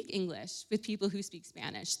speak English with people who speak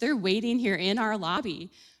Spanish. They're waiting here in our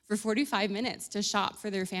lobby for 45 minutes to shop for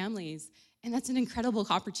their families. And that's an incredible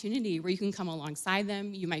opportunity where you can come alongside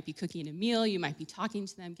them. You might be cooking a meal. You might be talking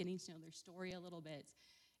to them, getting to know their story a little bit.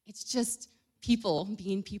 It's just people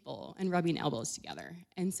being people and rubbing elbows together.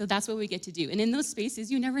 And so that's what we get to do. And in those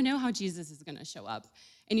spaces, you never know how Jesus is going to show up.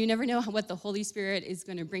 And you never know what the Holy Spirit is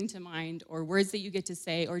going to bring to mind, or words that you get to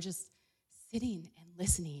say, or just sitting and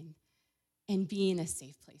listening and being a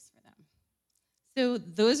safe place for them. So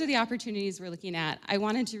those are the opportunities we're looking at. I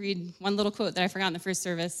wanted to read one little quote that I forgot in the first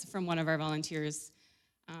service from one of our volunteers,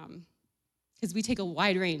 because we take a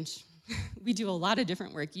wide range. We do a lot of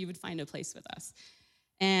different work. You would find a place with us.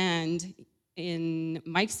 And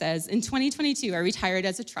Mike says, in 2022, I retired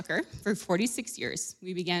as a trucker for 46 years.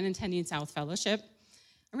 We began attending South Fellowship.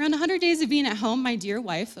 Around 100 days of being at home, my dear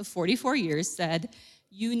wife of 44 years said,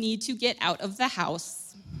 "You need to get out of the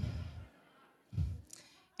house."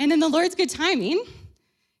 And in the Lord's good timing,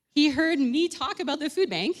 he heard me talk about the food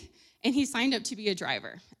bank, and he signed up to be a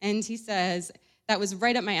driver. And he says, that was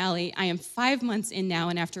right up my alley. I am 5 months in now,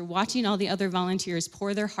 and after watching all the other volunteers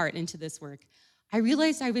pour their heart into this work, I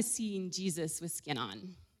realized I was seeing Jesus with skin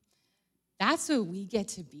on. That's what we get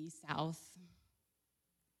to be, South.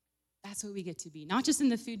 That's what we get to be, not just in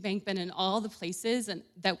the food bank, but in all the places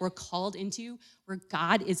that we're called into where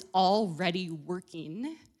God is already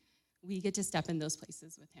working. We get to step in those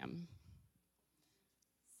places with him.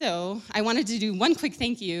 So I wanted to do one quick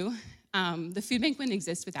thank you. The food bank wouldn't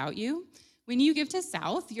exist without you. When you give to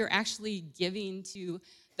South, you're actually giving to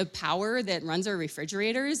the power that runs our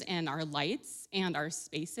refrigerators and our lights and our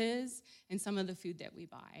spaces and some of the food that we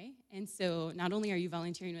buy. And so not only are you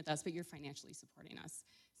volunteering with us, but you're financially supporting us.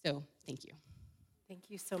 So thank you. Thank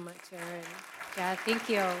you so much, Erin. Yeah, thank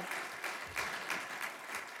you.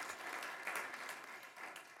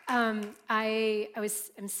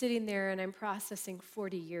 I'm sitting there and I'm processing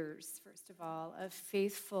 40 years, first of all, of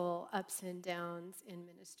faithful ups and downs in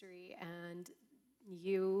ministry, and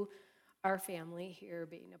you, our family here,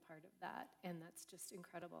 being a part of that, and that's just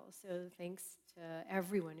incredible. So thanks to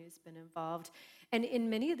everyone who's been involved. And in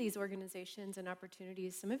many of these organizations and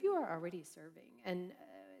opportunities, some of you are already serving, and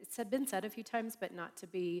it's been said a few times, but not to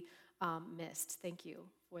be missed. Thank you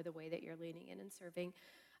for the way that you're leaning in and serving.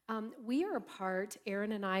 We are a part,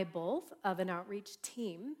 Erin and I both, of an outreach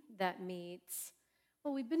team that meets,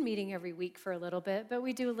 well, we've been meeting every week for a little bit, but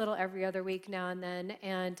we do a little every other week now and then.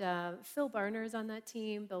 And Phil Barner's on that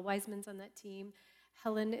team, Bill Wiseman's on that team,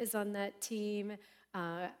 Helen is on that team,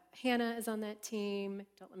 Hannah is on that team,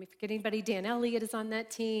 don't let me forget anybody, Dan Elliott is on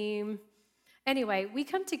that team. Anyway, we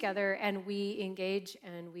come together and we engage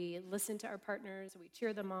and we listen to our partners, we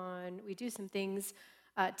cheer them on, we do some things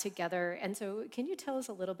together. And so can you tell us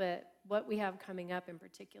a little bit what we have coming up in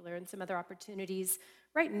particular and some other opportunities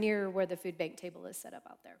right near where the food bank table is set up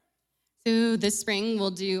out there? So this spring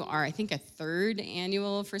we'll do our, I think, a third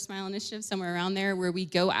annual First Mile Initiative, somewhere around there, where we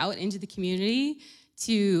go out into the community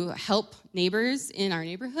to help neighbors in our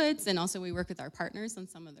neighborhoods, and also we work with our partners on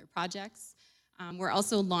some of their projects. We're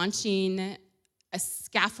also launching a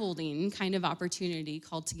scaffolding kind of opportunity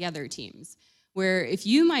called Together Teams, where if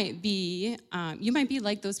you might be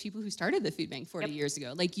like those people who started the food bank 40 years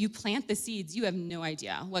ago. Like, you plant the seeds, you have no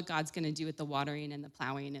idea what God's going to do with the watering and the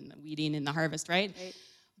plowing and the weeding and the harvest, right?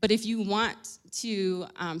 But if you want to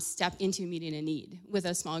step into meeting a need with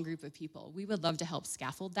a small group of people, we would love to help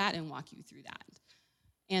scaffold that and walk you through that.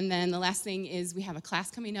 And then the last thing is we have a class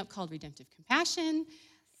coming up called Redemptive Compassion,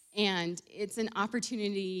 and it's an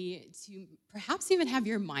opportunity to perhaps even have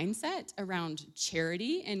your mindset around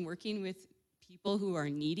charity and working with people who are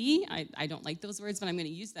needy. I don't like those words, but I'm going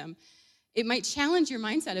to use them. It might challenge your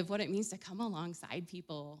mindset of what it means to come alongside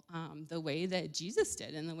people the way that Jesus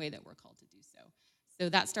did and the way that we're called to do so. So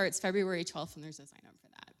that starts February 12th, and there's a sign up for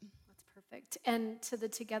that. That's perfect. And to the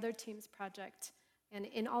Together Teams Project, and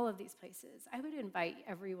in all of these places, I would invite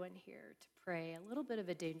everyone here to pray a little bit of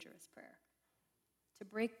a dangerous prayer, to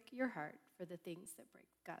break your heart for the things that break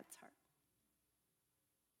God's heart.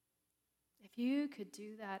 If you could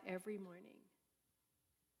do that every morning,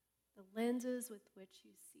 the lenses with which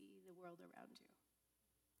you see the world around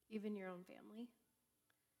you, even your own family,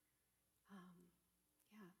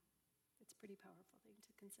 it's a pretty powerful thing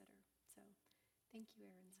to consider. So thank you,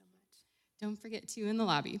 Erin, so much. Don't forget to, in the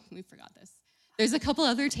lobby, we forgot this. There's a couple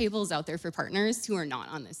other tables out there for partners who are not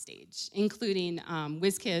on this stage, including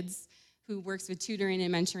WizKids, who works with tutoring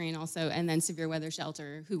and mentoring also, and then Severe Weather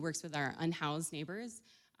Shelter, who works with our unhoused neighbors,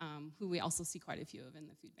 who we also see quite a few of in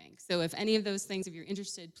the food bank. So if any of those things, if you're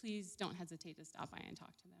interested, please don't hesitate to stop by and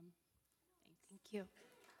talk to them. Thanks. Thank you.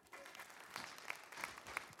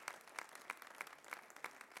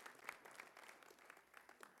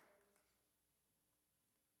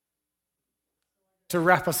 To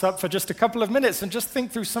wrap us up for just a couple of minutes and just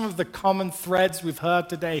think through some of the common threads we've heard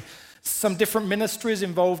today. Some different ministries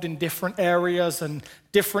involved in different areas and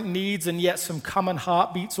different needs, and yet some common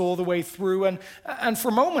heartbeats all the way through. And for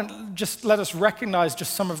a moment, just let us recognize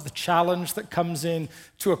just some of the challenge that comes in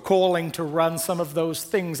to a calling to run some of those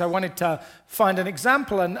things. I wanted to find an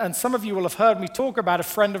example, and some of you will have heard me talk about a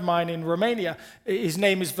friend of mine in Romania. His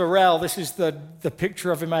name is Varel. This is the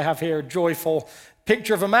picture of him I have here, a joyful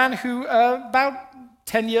picture of a man who about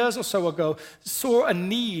 10 years or so ago saw a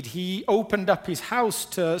need. He opened up his house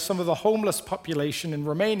to some of the homeless population in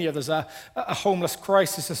Romania. There's a homeless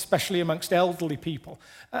crisis, especially amongst elderly people.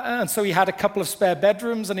 And so he had a couple of spare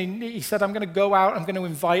bedrooms, and he said, I'm going to go out, I'm going to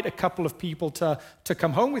invite a couple of people to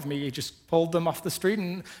come home with me. He just pulled them off the street,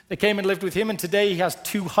 and they came and lived with him, and today he has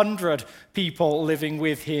 200 people living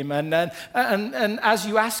with him. And as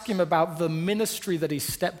you ask him about the ministry that he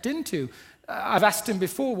stepped into, I've asked him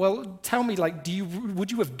before, well, tell me, like,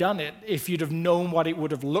 would you have done it if you'd have known what it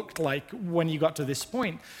would have looked like when you got to this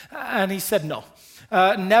point? And he said, no,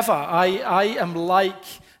 never. I am like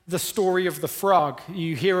the story of the frog.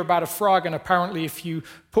 You hear about a frog, and apparently if you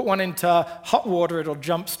put one into hot water, it'll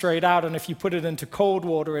jump straight out, and if you put it into cold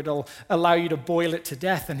water, it'll allow you to boil it to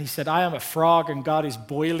death. And he said, I am a frog, and God is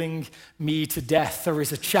boiling me to death. There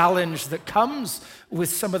is a challenge that comes with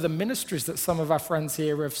some of the ministries that some of our friends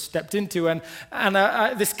here have stepped into. And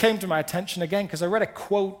this came to my attention again because I read a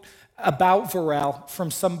quote about Varel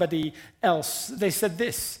from somebody else. They said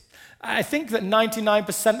this: I think that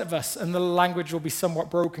 99% of us, and the language will be somewhat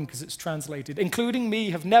broken because it's translated, including me,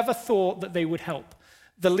 have never thought that they would help.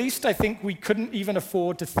 The least I think we couldn't even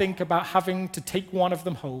afford to think about having to take one of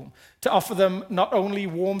them home, to offer them not only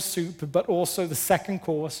warm soup, but also the second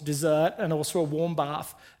course, dessert, and also a warm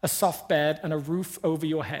bath, a soft bed, and a roof over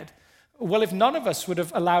your head. Well, if none of us would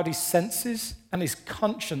have allowed his senses and his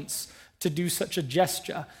conscience to do such a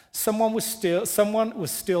gesture, someone was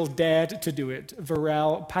still dared to do it,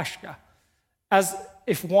 Varel Pashka. As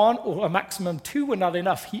if one or a maximum two were not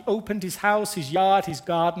enough, he opened his house, his yard, his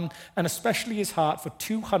garden, and especially his heart for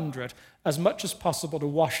 200, as much as possible to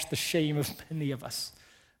wash the shame of many of us.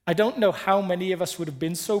 I don't know how many of us would have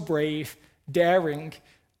been so brave, daring,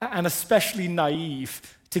 and especially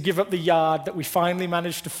naive to give up the yard that we finally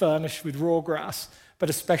managed to furnish with raw grass, but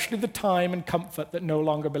especially the time and comfort that no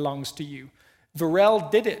longer belongs to you. Varel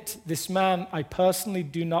did it. This man, I personally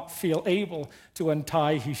do not feel able to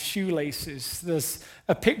untie his shoelaces. There's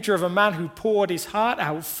a picture of a man who poured his heart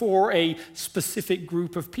out for a specific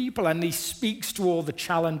group of people, and he speaks to all the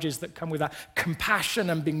challenges that come with that. Compassion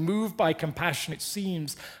and being moved by compassion, it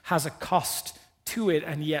seems, has a cost to it,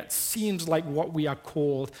 and yet seems like what we are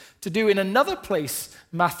called to do. In another place,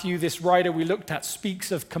 Matthew, this writer we looked at,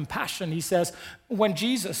 speaks of compassion. He says, when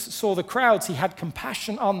Jesus saw the crowds, he had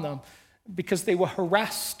compassion on them because they were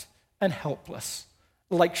harassed and helpless,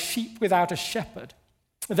 like sheep without a shepherd.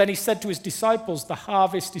 Then he said to his disciples, the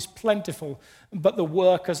harvest is plentiful, but the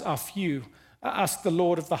workers are few. Ask the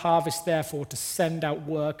Lord of the harvest, therefore, to send out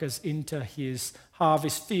workers into his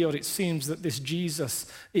harvest field. It seems that this Jesus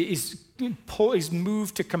is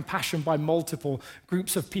moved to compassion by multiple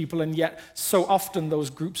groups of people, and yet so often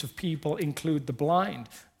those groups of people include the blind,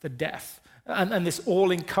 the deaf, and this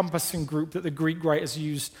all-encompassing group that the Greek writers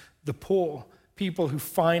used, the poor, people who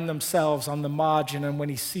find themselves on the margin, and when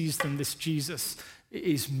he sees them, this Jesus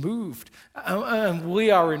is moved. And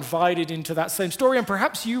we are invited into that same story. And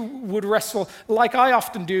perhaps you would wrestle, like I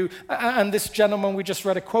often do, and this gentleman we just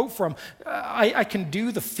read a quote from, I can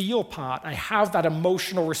do the feel part. I have that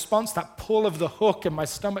emotional response, that pull of the hook in my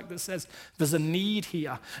stomach that says, there's a need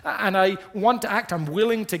here. And I want to act. I'm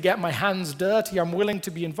willing to get my hands dirty. I'm willing to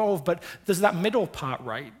be involved. But there's that middle part,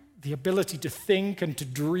 right? The ability to think and to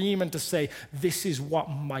dream and to say, this is what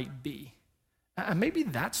might be. And maybe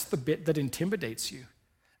that's the bit that intimidates you.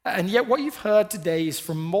 And yet what you've heard today is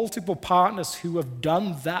from multiple partners who have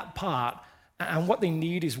done that part, and what they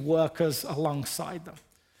need is workers alongside them.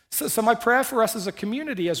 So my prayer for us as a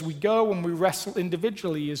community as we go and we wrestle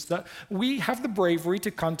individually is that we have the bravery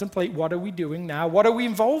to contemplate, what are we doing now? What are we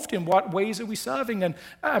involved in? What ways are we serving? And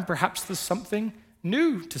perhaps there's something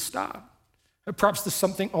new to start. Perhaps there's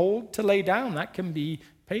something old to lay down. That can be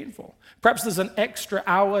painful. Perhaps there's an extra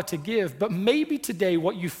hour to give, but maybe today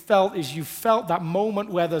what you felt is you felt that moment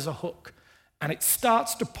where there's a hook and it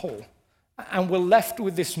starts to pull, and we're left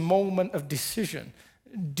with this moment of decision.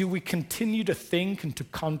 Do we continue to think and to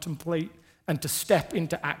contemplate and to step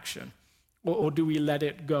into action, or do we let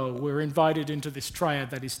it go? We're invited into this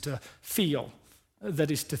triad that is to feel, that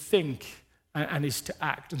is to think, and is to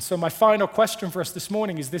act. And so my final question for us this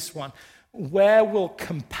morning is this one: where will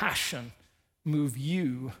compassion move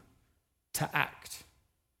you to act?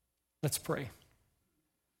 Let's pray.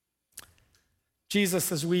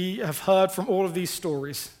 Jesus, as we have heard from all of these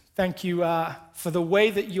stories, thank you for the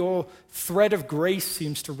way that your thread of grace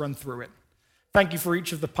seems to run through it. Thank you for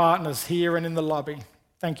each of the partners here and in the lobby.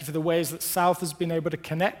 Thank you for the ways that South has been able to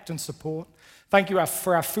connect and support. Thank you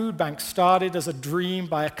for our food bank, started as a dream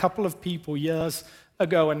by a couple of people years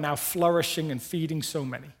ago and now flourishing and feeding so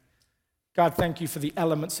many. God, thank you for the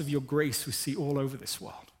elements of your grace we see all over this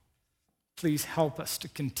world. Please help us to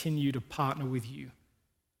continue to partner with you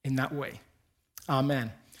in that way.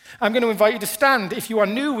 Amen. I'm going to invite you to stand. If you are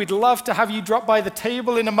new, we'd love to have you drop by the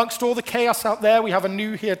table. In amongst all the chaos out there, we have a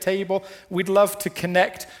new here table. We'd love to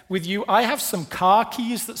connect with you. I have some car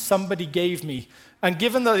keys that somebody gave me. And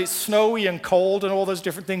given that it's snowy and cold and all those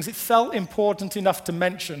different things, it felt important enough to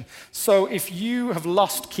mention. So if you have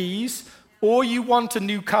lost keys, or you want a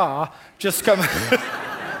new car, just come.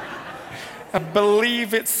 I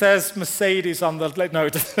believe it says Mercedes on the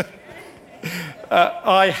note.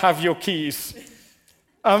 I have your keys.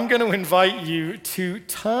 I'm going to invite you to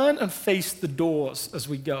turn and face the doors as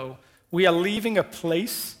we go. We are leaving a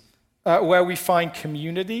place where we find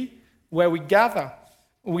community, where we gather.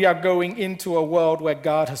 We are going into a world where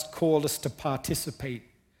God has called us to participate,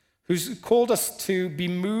 who's called us to be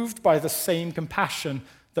moved by the same compassion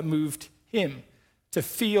that moved him, to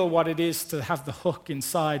feel what it is to have the hook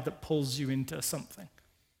inside that pulls you into something.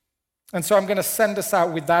 And so I'm going to send us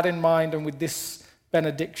out with that in mind and with this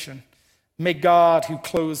benediction. May God, who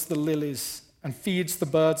clothes the lilies and feeds the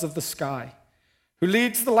birds of the sky, who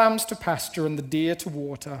leads the lambs to pasture and the deer to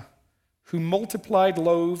water, who multiplied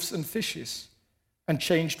loaves and fishes and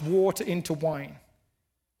changed water into wine,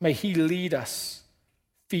 may he lead us,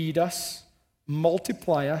 feed us,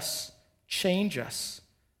 multiply us, change us,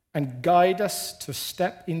 and guide us to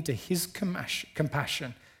step into his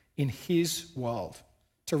compassion in his world,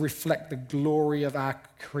 to reflect the glory of our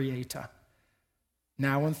Creator,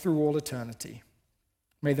 now and through all eternity.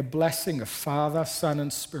 May the blessing of Father, Son,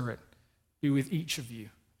 and Spirit be with each of you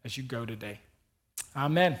as you go today.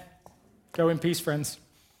 Amen. Go in peace, friends.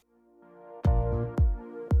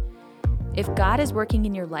 If God is working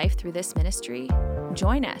in your life through this ministry,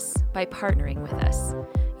 join us by partnering with us.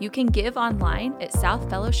 You can give online at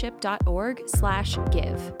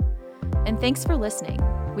southfellowship.org/give. And thanks for listening.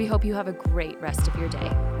 We hope you have a great rest of your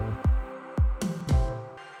day.